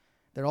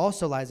 there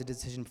also lies a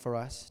decision for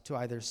us to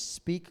either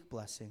speak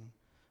blessing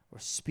or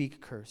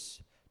speak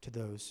curse to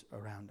those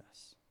around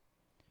us.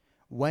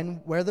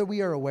 Whether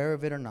we are aware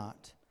of it or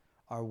not,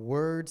 our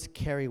words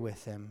carry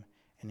with them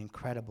an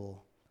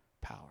incredible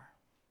power.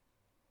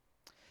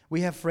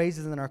 We have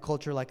phrases in our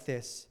culture like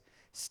this: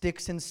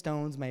 sticks and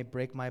stones may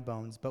break my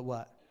bones, but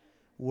what?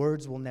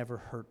 Words will never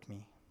hurt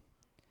me.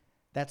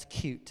 That's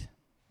cute.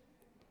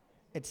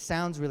 It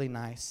sounds really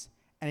nice,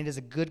 and it is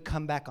a good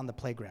comeback on the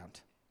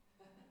playground.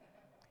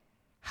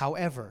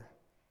 However,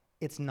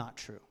 it's not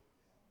true.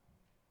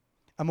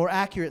 A more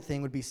accurate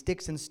thing would be: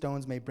 sticks and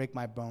stones may break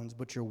my bones,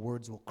 but your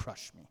words will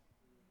crush me.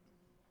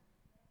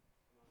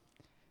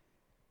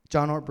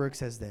 John Ortberg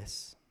says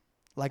this: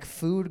 like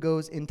food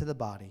goes into the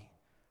body,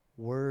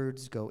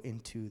 words go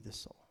into the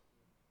soul.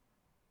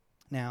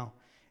 Now,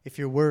 if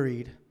you're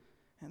worried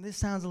And this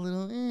sounds a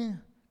little,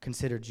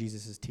 Consider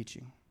Jesus'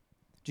 teaching.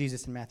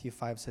 Jesus in Matthew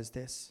 5 says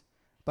this,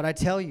 "But I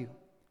tell you,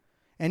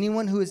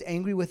 anyone who is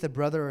angry with a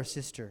brother or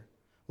sister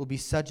will be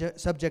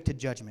subject to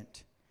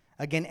judgment.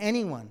 Again,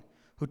 anyone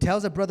who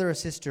tells a brother or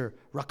sister,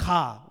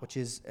 rakah, which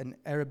is an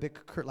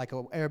Arabic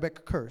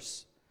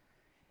curse,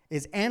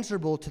 is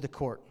answerable to the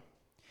court.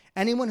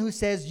 Anyone who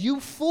says, you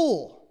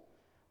fool,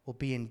 will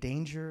be in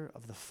danger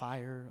of the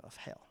fire of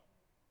hell."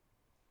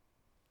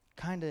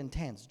 Kind of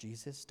intense,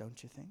 Jesus,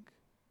 don't you think?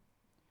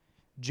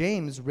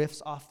 James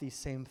riffs off these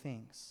same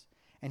things,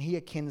 and he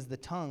akins the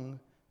tongue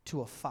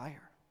to a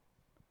fire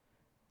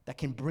that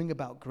can bring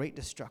about great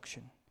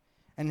destruction.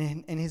 And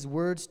in his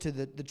words to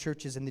the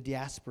churches in the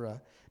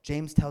diaspora,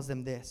 James tells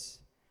them this: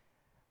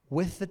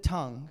 "With the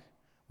tongue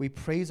we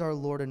praise our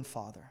Lord and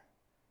Father,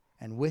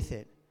 and with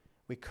it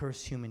we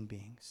curse human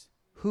beings,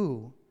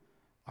 who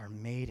are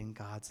made in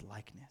God's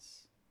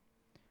likeness.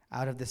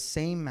 Out of the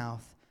same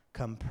mouth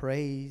come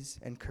praise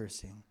and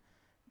cursing.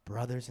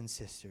 Brothers and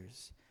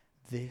sisters,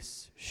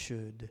 this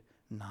should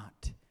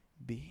not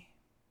be."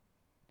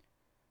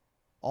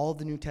 All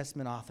the New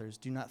Testament authors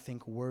do not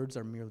think words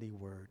are merely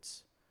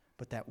words,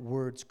 but that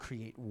words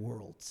create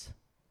worlds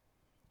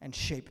and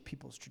shape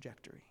people's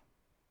trajectory.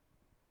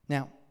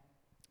 Now,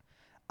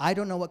 I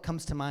don't know what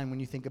comes to mind when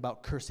you think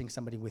about cursing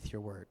somebody with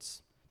your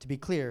words. To be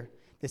clear,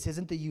 this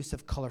isn't the use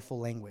of colorful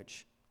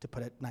language, to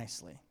put it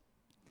nicely.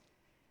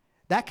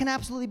 That can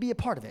absolutely be a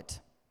part of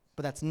it,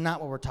 but that's not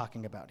what we're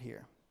talking about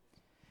here.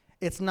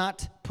 It's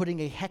not putting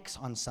a hex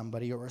on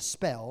somebody or a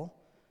spell.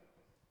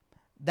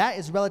 That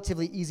is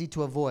relatively easy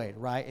to avoid,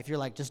 right? If you're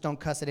like, just don't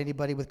cuss at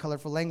anybody with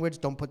colorful language,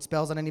 don't put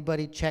spells on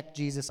anybody, check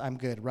Jesus, I'm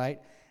good, right?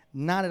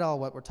 Not at all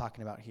what we're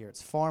talking about here.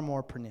 It's far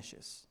more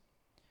pernicious.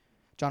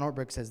 John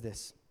Ortberg says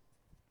this: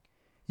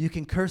 "You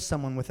can curse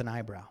someone with an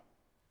eyebrow.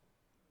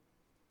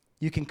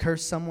 You can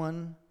curse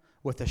someone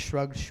with a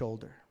shrugged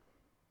shoulder.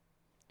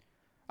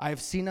 I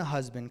have seen a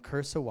husband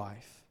curse a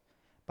wife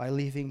by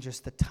leaving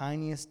just the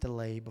tiniest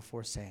delay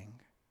before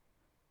saying,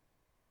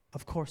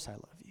 'Of course I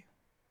love you.'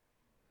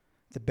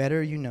 The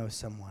better you know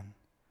someone,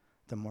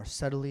 the more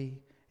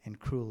subtly and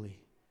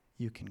cruelly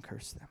you can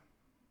curse them."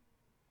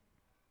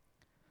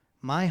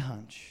 My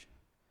hunch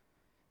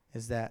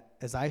is that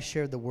as I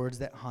shared the words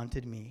that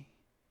haunted me,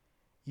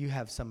 you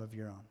have some of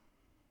your own.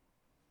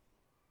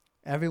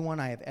 Everyone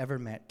I have ever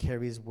met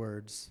carries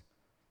words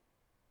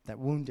that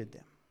wounded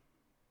them,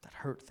 that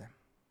hurt them.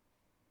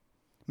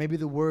 Maybe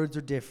the words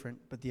are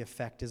different, but the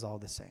effect is all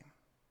the same.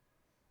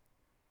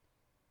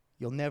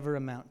 You'll never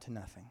amount to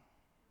nothing.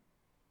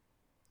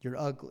 You're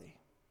ugly.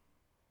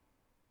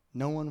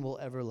 No one will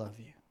ever love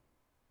you.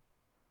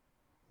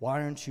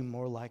 Why aren't you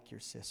more like your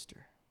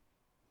sister?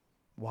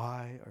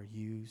 Why are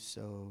you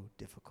so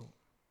difficult?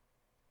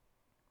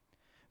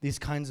 These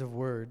kinds of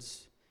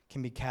words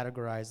can be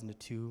categorized into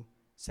two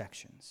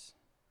sections: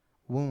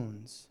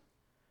 wounds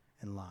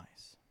and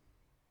lies.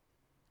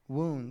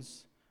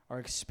 Wounds are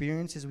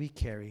experiences we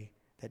carry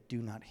that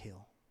do not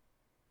heal.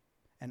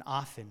 And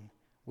often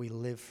we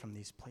live from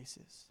these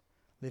places,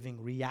 living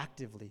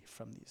reactively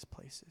from these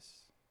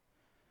places.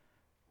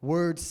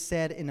 Words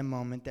said in a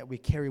moment that we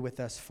carry with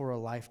us for a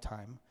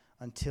lifetime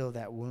until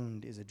that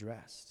wound is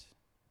addressed.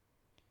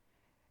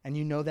 And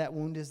you know that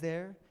wound is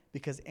there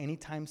because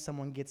anytime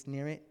someone gets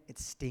near it, it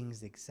stings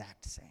the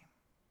exact same.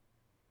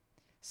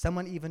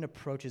 Someone even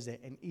approaches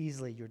it and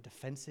easily you're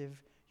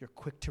defensive, you're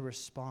quick to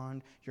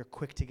respond, you're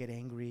quick to get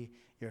angry,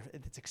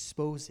 it's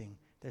exposing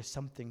there's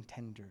something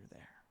tender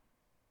there.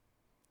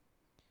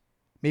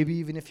 Maybe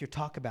even if you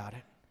talk about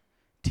it,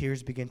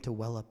 tears begin to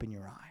well up in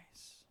your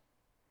eyes.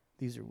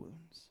 These are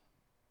wounds.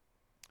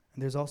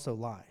 And there's also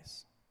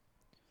lies.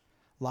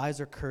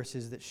 Lies are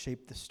curses that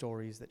shape the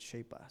stories that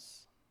shape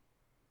us.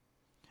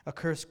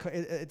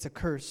 It's a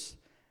curse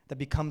that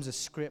becomes a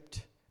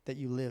script that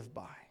you live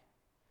by.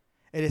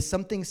 It is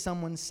something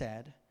someone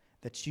said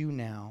that you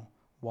now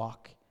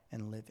walk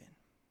and live in.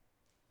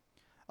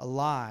 A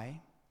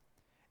lie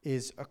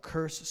is a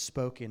curse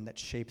spoken that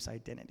shapes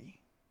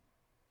identity.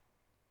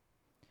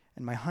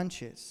 And my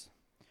hunch is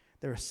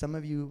there are some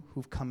of you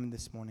who've come in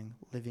this morning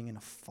living in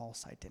a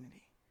false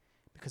identity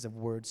because of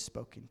words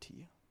spoken to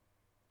you.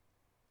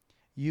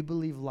 You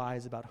believe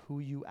lies about who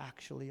you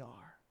actually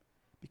are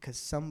because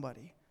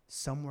somebody,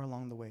 somewhere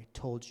along the way,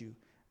 told you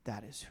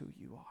that is who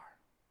you are.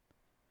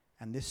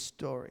 And this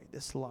story,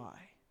 this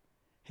lie,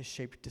 has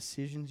shaped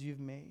decisions you've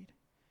made,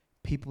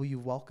 people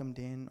you've welcomed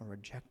in or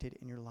rejected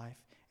in your life.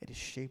 It has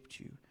shaped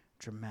you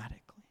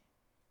dramatically.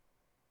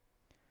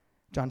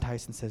 John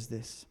Tyson says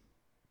this: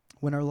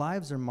 "When our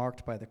lives are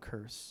marked by the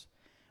curse,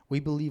 we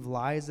believe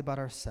lies about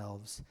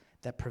ourselves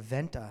that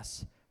prevent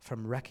us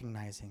from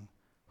recognizing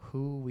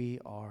who we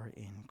are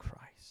in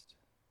Christ."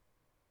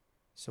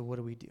 So what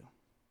do?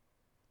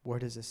 Where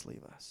does this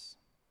leave us?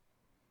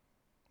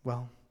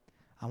 Well,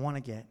 I want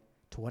to get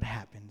to what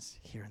happens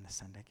here in the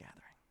Sunday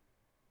gathering.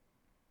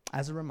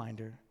 As a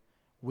reminder,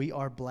 we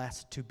are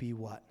blessed to be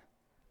what?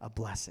 A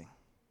blessing.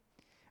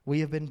 We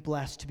have been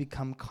blessed to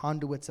become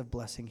conduits of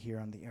blessing here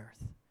on the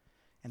earth.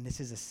 And this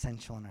is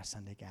essential in our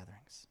Sunday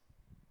gatherings.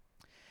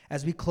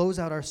 As we close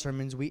out our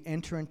sermons, we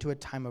enter into a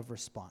time of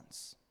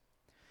response.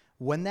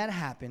 When that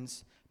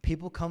happens,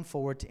 people come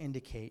forward to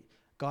indicate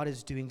God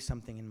is doing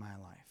something in my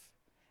life.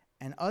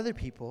 And other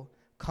people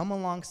come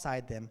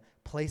alongside them,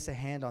 place a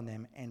hand on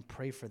them, and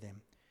pray for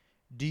them.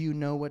 Do you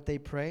know what they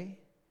pray?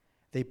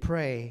 They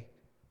pray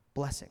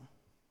blessing.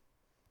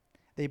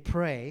 They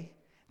pray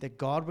that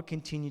God would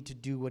continue to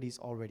do what he's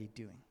already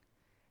doing.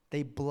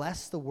 They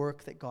bless the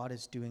work that God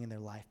is doing in their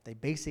life. They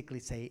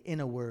basically say, in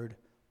a word,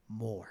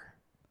 more.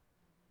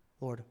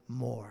 Lord,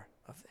 more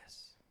of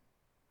this.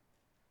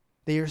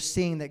 They are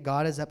seeing that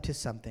God is up to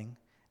something,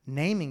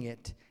 naming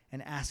it,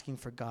 and asking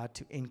for God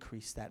to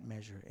increase that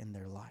measure in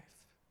their life.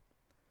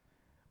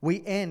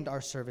 We end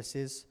our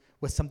services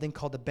with something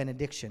called the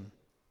benediction,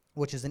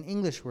 which is an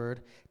English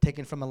word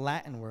taken from a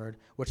Latin word,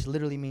 which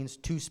literally means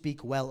to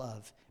speak well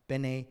of.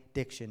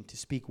 Benediction, to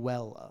speak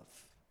well of.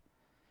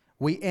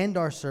 We end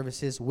our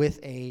services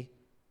with a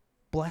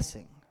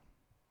blessing.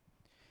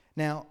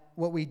 Now,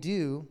 what we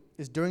do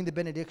is during the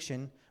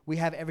benediction, we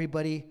have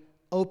everybody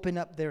open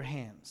up their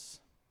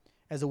hands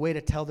as a way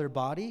to tell their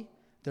body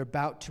they're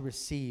about to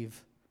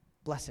receive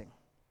blessing,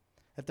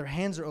 that their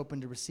hands are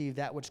open to receive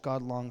that which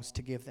God longs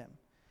to give them.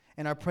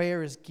 And our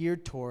prayer is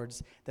geared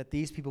towards that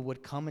these people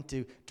would come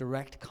into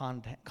direct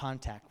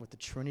contact with the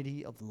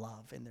Trinity of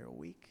love in their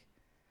week,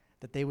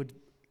 that they would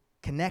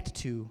connect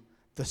to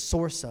the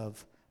source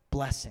of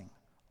blessing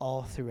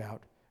all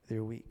throughout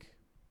their week.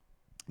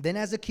 Then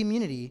as a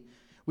community,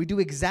 we do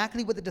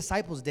exactly what the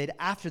disciples did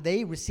after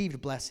they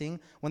received blessing,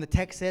 when the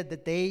text said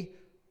that they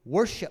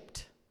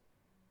worshiped.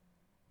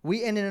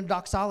 We end in a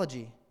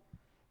doxology.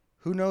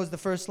 Who knows the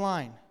first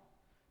line?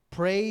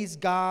 Praise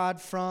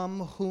God from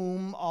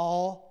whom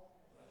all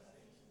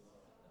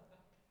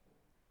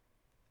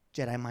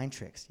Jedi mind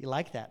tricks. You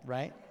like that,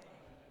 right?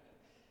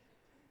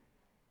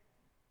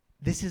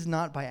 This is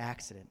not by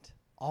accident.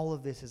 All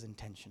of this is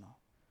intentional.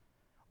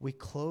 We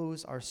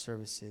close our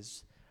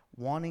services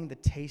wanting the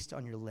taste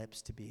on your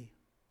lips to be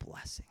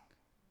blessing.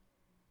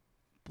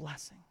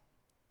 Blessing.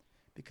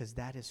 Because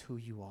that is who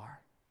you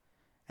are.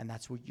 And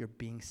that's what you're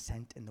being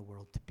sent in the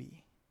world to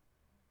be.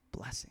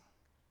 Blessing.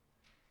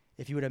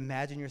 If you would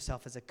imagine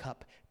yourself as a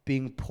cup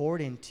being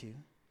poured into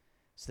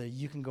so that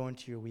you can go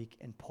into your week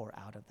and pour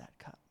out of that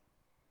cup.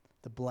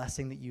 The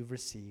blessing that you've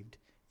received,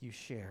 you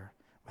share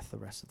with the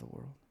rest of the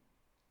world.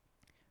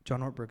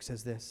 John Ortberg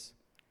says this: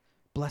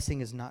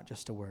 blessing is not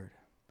just a word.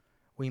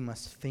 We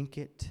must think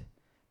it,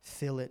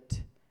 feel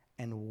it,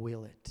 and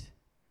will it.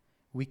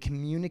 We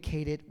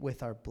communicate it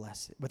with our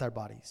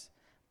bodies.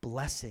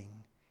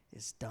 Blessing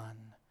is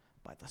done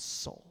by the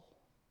soul.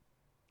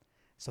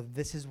 So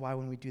this is why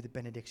when we do the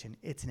benediction,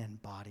 it's an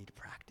embodied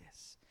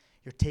practice.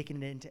 You're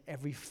taking it into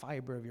every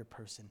fiber of your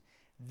person.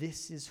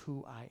 This is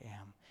who I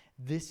am.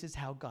 This is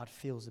how God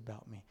feels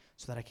about me,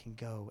 so that I can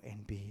go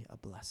and be a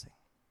blessing.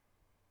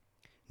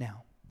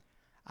 Now,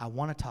 I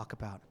want to talk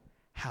about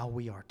how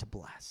we are to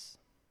bless.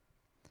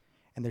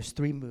 And there's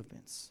 3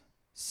 movements: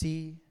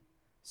 see,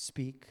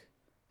 speak,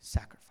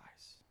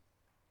 sacrifice.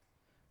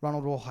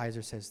 Ronald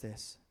Rolheiser says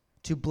this: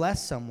 to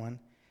bless someone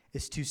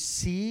is to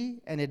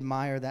see and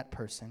admire that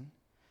person,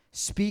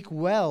 speak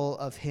well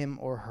of him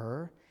or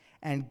her,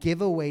 and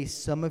give away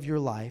some of your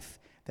life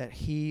that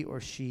he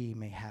or she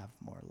may have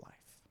more life.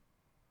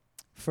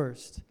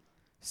 First,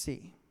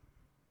 see.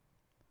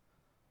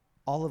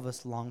 All of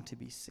us long to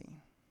be seen,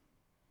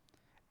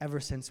 ever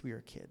since we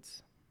were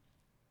kids.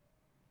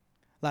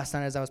 Last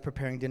night, as I was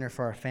preparing dinner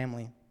for our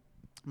family,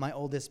 my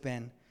oldest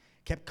Ben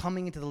kept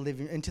coming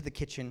into the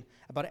kitchen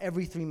about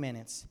every 3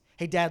 minutes.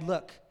 Hey, Dad,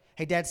 look.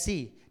 Hey, Dad,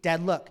 see.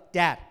 Dad, look.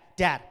 Dad,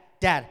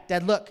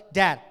 look.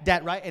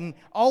 Dad, right? And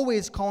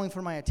always calling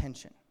for my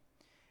attention.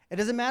 It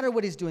doesn't matter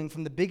what he's doing,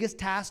 from the biggest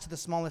task to the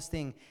smallest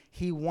thing.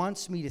 He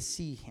wants me to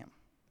see him.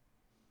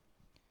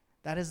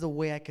 That is the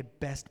way I could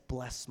best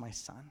bless my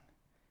son,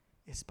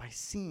 is by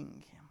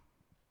seeing him.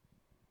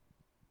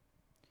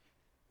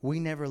 We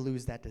never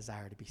lose that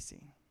desire to be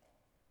seen.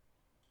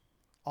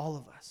 All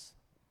of us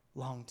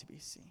long to be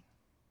seen.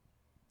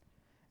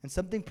 And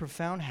something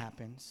profound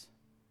happens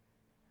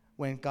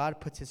when God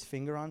puts his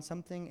finger on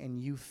something and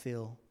you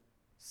feel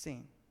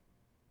seen.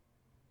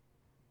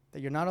 That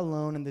you're not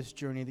alone in this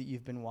journey that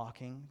you've been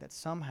walking, that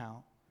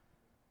somehow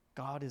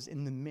God is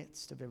in the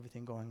midst of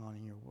everything going on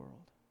in your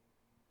world.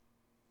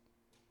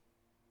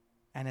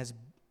 And as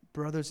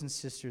brothers and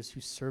sisters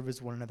who serve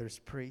as one another's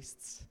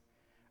priests,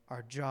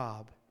 our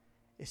job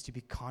is to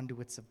be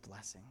conduits of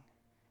blessing.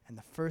 And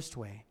the first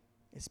way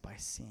is by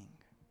seeing.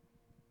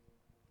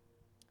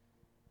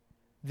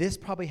 This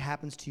probably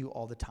happens to you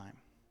all the time.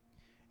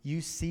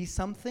 You see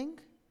something,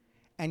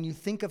 and you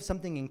think of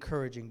something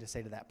encouraging to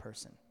say to that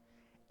person.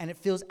 And it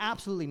feels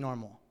absolutely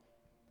normal.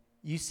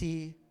 You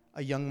see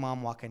a young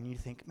mom walk in, and you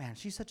think, man,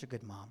 she's such a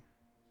good mom.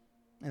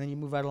 And then you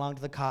move right along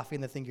to the coffee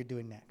and the thing you're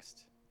doing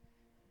next.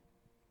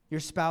 Your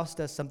spouse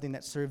does something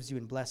that serves you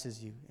and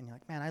blesses you, and you're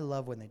like, man, I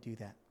love when they do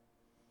that.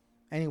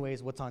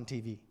 Anyways, what's on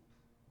TV?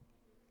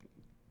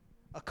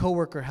 A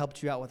coworker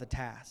helped you out with a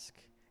task,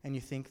 and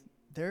you think,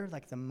 they're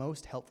like the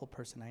most helpful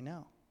person I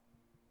know.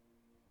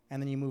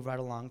 and then you move right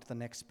along to the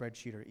next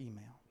spreadsheet or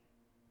email.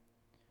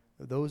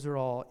 Those are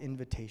all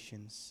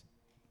invitations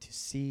to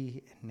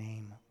see and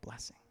name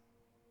blessing.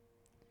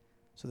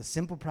 So the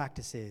simple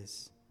practice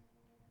is,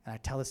 and I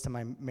tell this to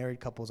my married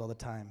couples all the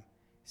time,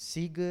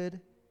 see good,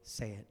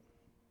 say it.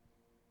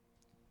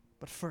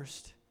 But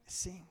first is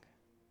seeing,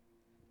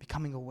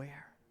 becoming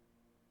aware.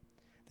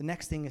 The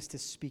next thing is to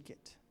speak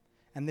it.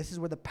 And this is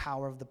where the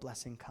power of the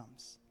blessing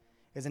comes,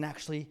 is in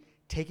actually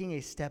taking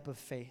a step of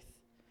faith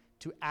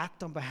to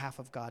act on behalf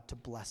of God to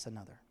bless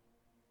another.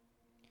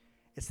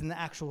 It's in the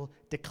actual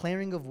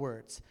declaring of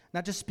words,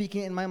 not just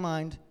speaking it in my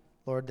mind,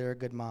 Lord, they're a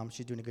good mom,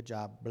 she's doing a good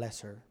job,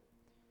 bless her.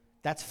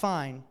 That's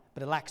fine,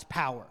 but it lacks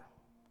power.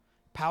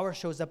 Power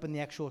shows up in the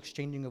actual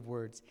exchanging of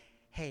words.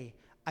 Hey,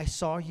 I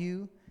saw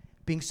you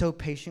being so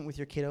patient with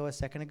your kiddo a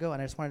second ago,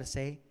 and I just wanted to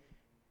say,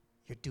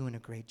 you're doing a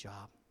great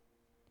job.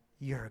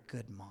 You're a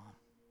good mom.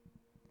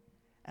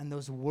 And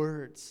those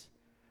words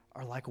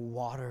are like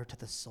water to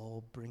the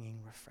soul,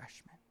 bringing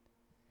refreshment.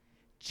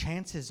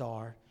 Chances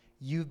are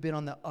you've been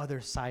on the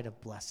other side of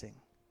blessing.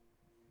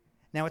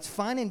 Now, it's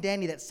fine and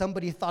dandy that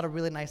somebody thought a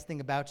really nice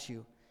thing about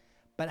you,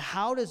 but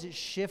how does it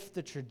shift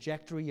the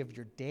trajectory of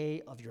your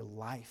day, of your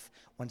life,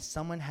 when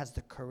someone has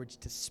the courage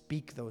to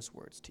speak those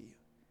words to you?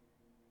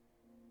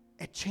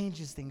 It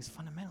changes things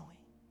fundamentally.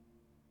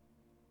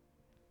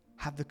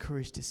 Have the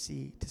courage to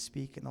see, to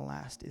speak, and the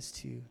last is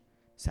to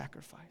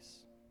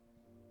sacrifice.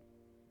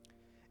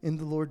 In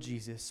the Lord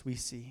Jesus, we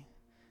see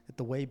that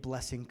the way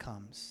blessing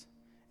comes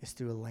is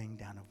through a laying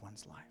down of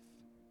one's life.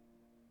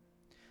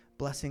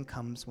 Blessing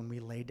comes when we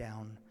lay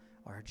down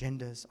our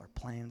agendas, our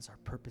plans, our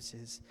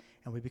purposes,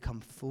 and we become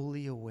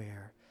fully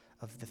aware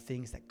of the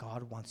things that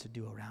God wants to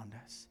do around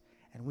us.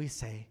 And we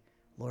say,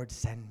 Lord,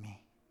 send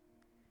me,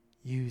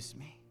 use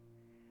me,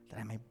 that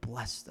I may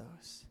bless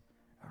those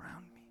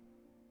around me.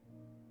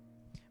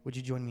 Would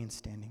you join me in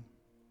standing?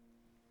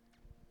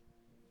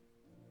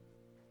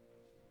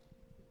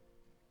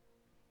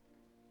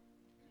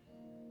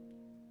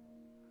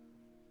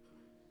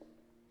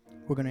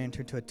 We're going to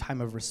enter into a time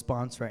of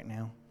response right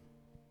now.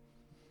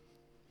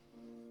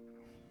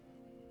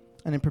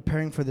 And in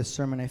preparing for this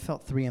sermon, I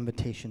felt 3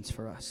 invitations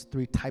for us,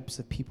 3 types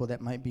of people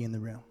that might be in the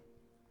room.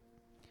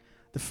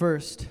 The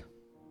first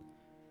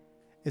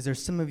is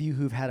there's some of you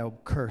who've had a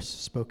curse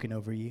spoken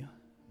over you,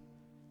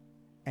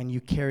 and you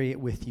carry it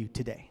with you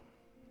today.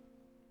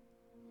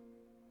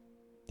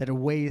 That it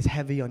weighs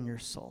heavy on your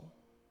soul.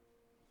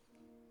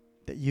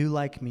 That you,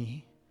 like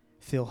me,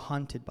 feel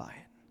haunted by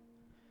it.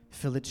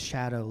 Feel its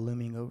shadow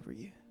looming over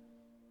you.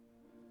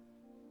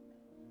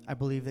 I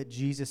believe that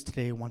Jesus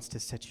today wants to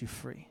set you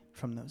free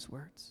from those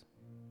words.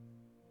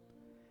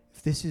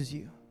 If this is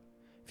you,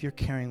 if you're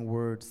carrying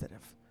words that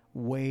have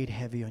weighed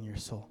heavy on your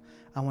soul,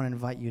 I want to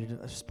invite you to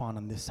respond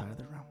on this side of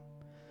the room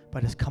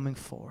by just coming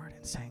forward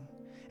and saying,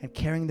 and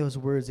carrying those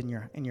words in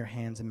your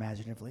hands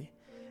imaginatively,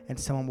 and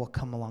someone will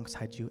come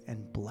alongside you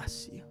and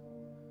bless you.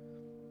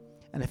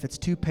 And if it's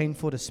too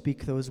painful to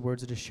speak those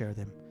words or to share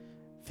them,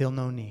 feel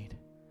no need.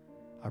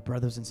 Our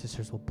brothers and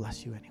sisters will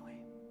bless you anyway.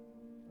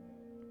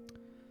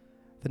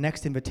 The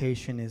next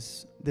invitation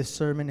is, this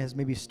sermon has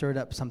maybe stirred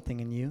up something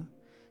in you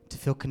to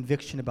feel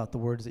conviction about the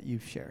words that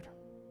you've shared,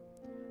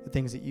 the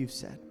things that you've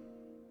said.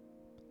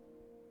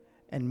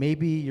 And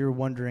maybe you're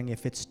wondering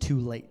if it's too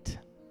late,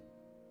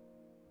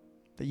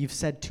 that you've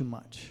said too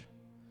much,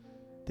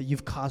 that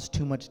you've caused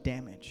too much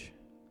damage.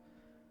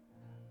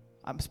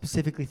 I'm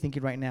specifically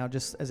thinking right now,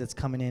 just as it's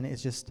coming in,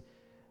 is just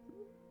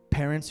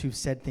parents who've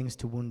said things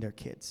to wound their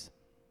kids.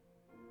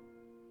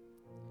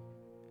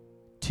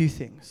 2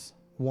 things.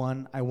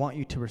 1, I want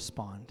you to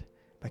respond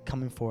by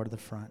coming forward to the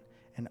front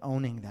and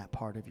owning that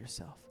part of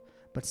yourself.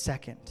 But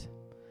second,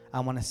 I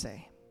want to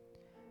say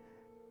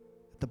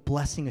the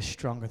blessing is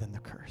stronger than the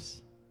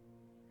curse.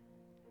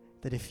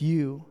 That if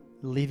you,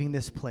 leaving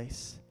this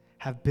place,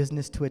 have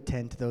business to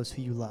attend to those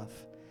who you love,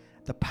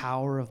 the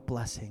power of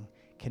blessing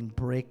can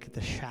break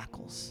the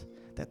shackles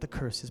that the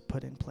curse has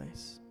put in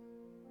place.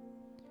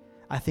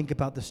 I think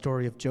about the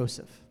story of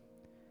Joseph,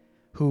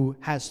 who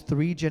has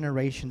 3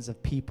 generations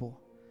of people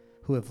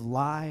who have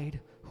lied,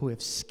 who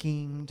have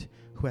schemed,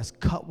 who has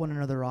cut one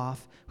another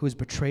off, who has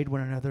betrayed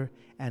one another,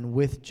 and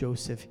with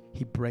Joseph,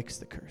 he breaks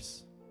the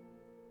curse.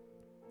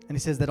 And he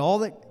says that all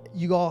that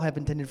you all have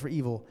intended for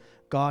evil,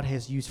 God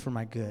has used for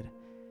my good.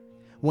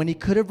 When he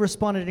could have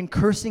responded in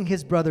cursing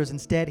his brothers,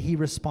 instead he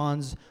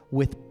responds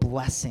with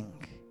blessing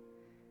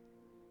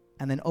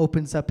and then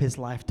opens up his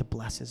life to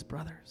bless his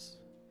brothers.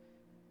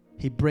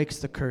 He breaks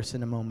the curse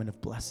in a moment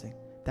of blessing.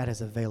 That is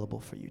available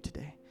for you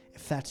today.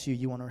 If that's you,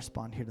 you want to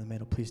respond here to the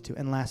middle, please do.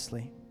 And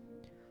lastly,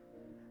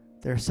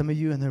 there are some of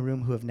you in the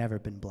room who have never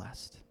been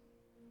blessed.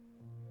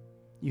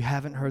 You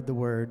haven't heard the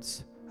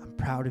words, I'm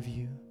proud of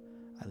you,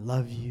 I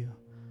love you,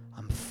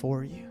 I'm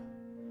for you.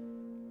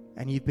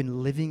 And you've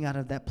been living out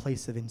of that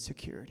place of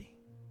insecurity,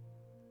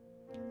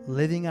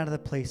 living out of the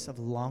place of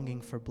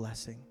longing for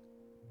blessing.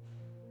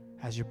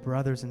 As your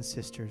brothers and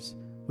sisters,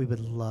 we would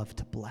love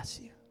to bless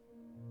you.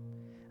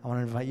 I want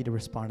to invite you to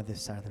respond to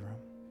this side of the room.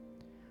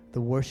 The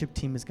worship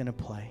team is going to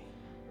play,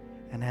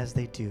 and as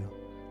they do,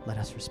 let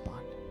us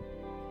respond.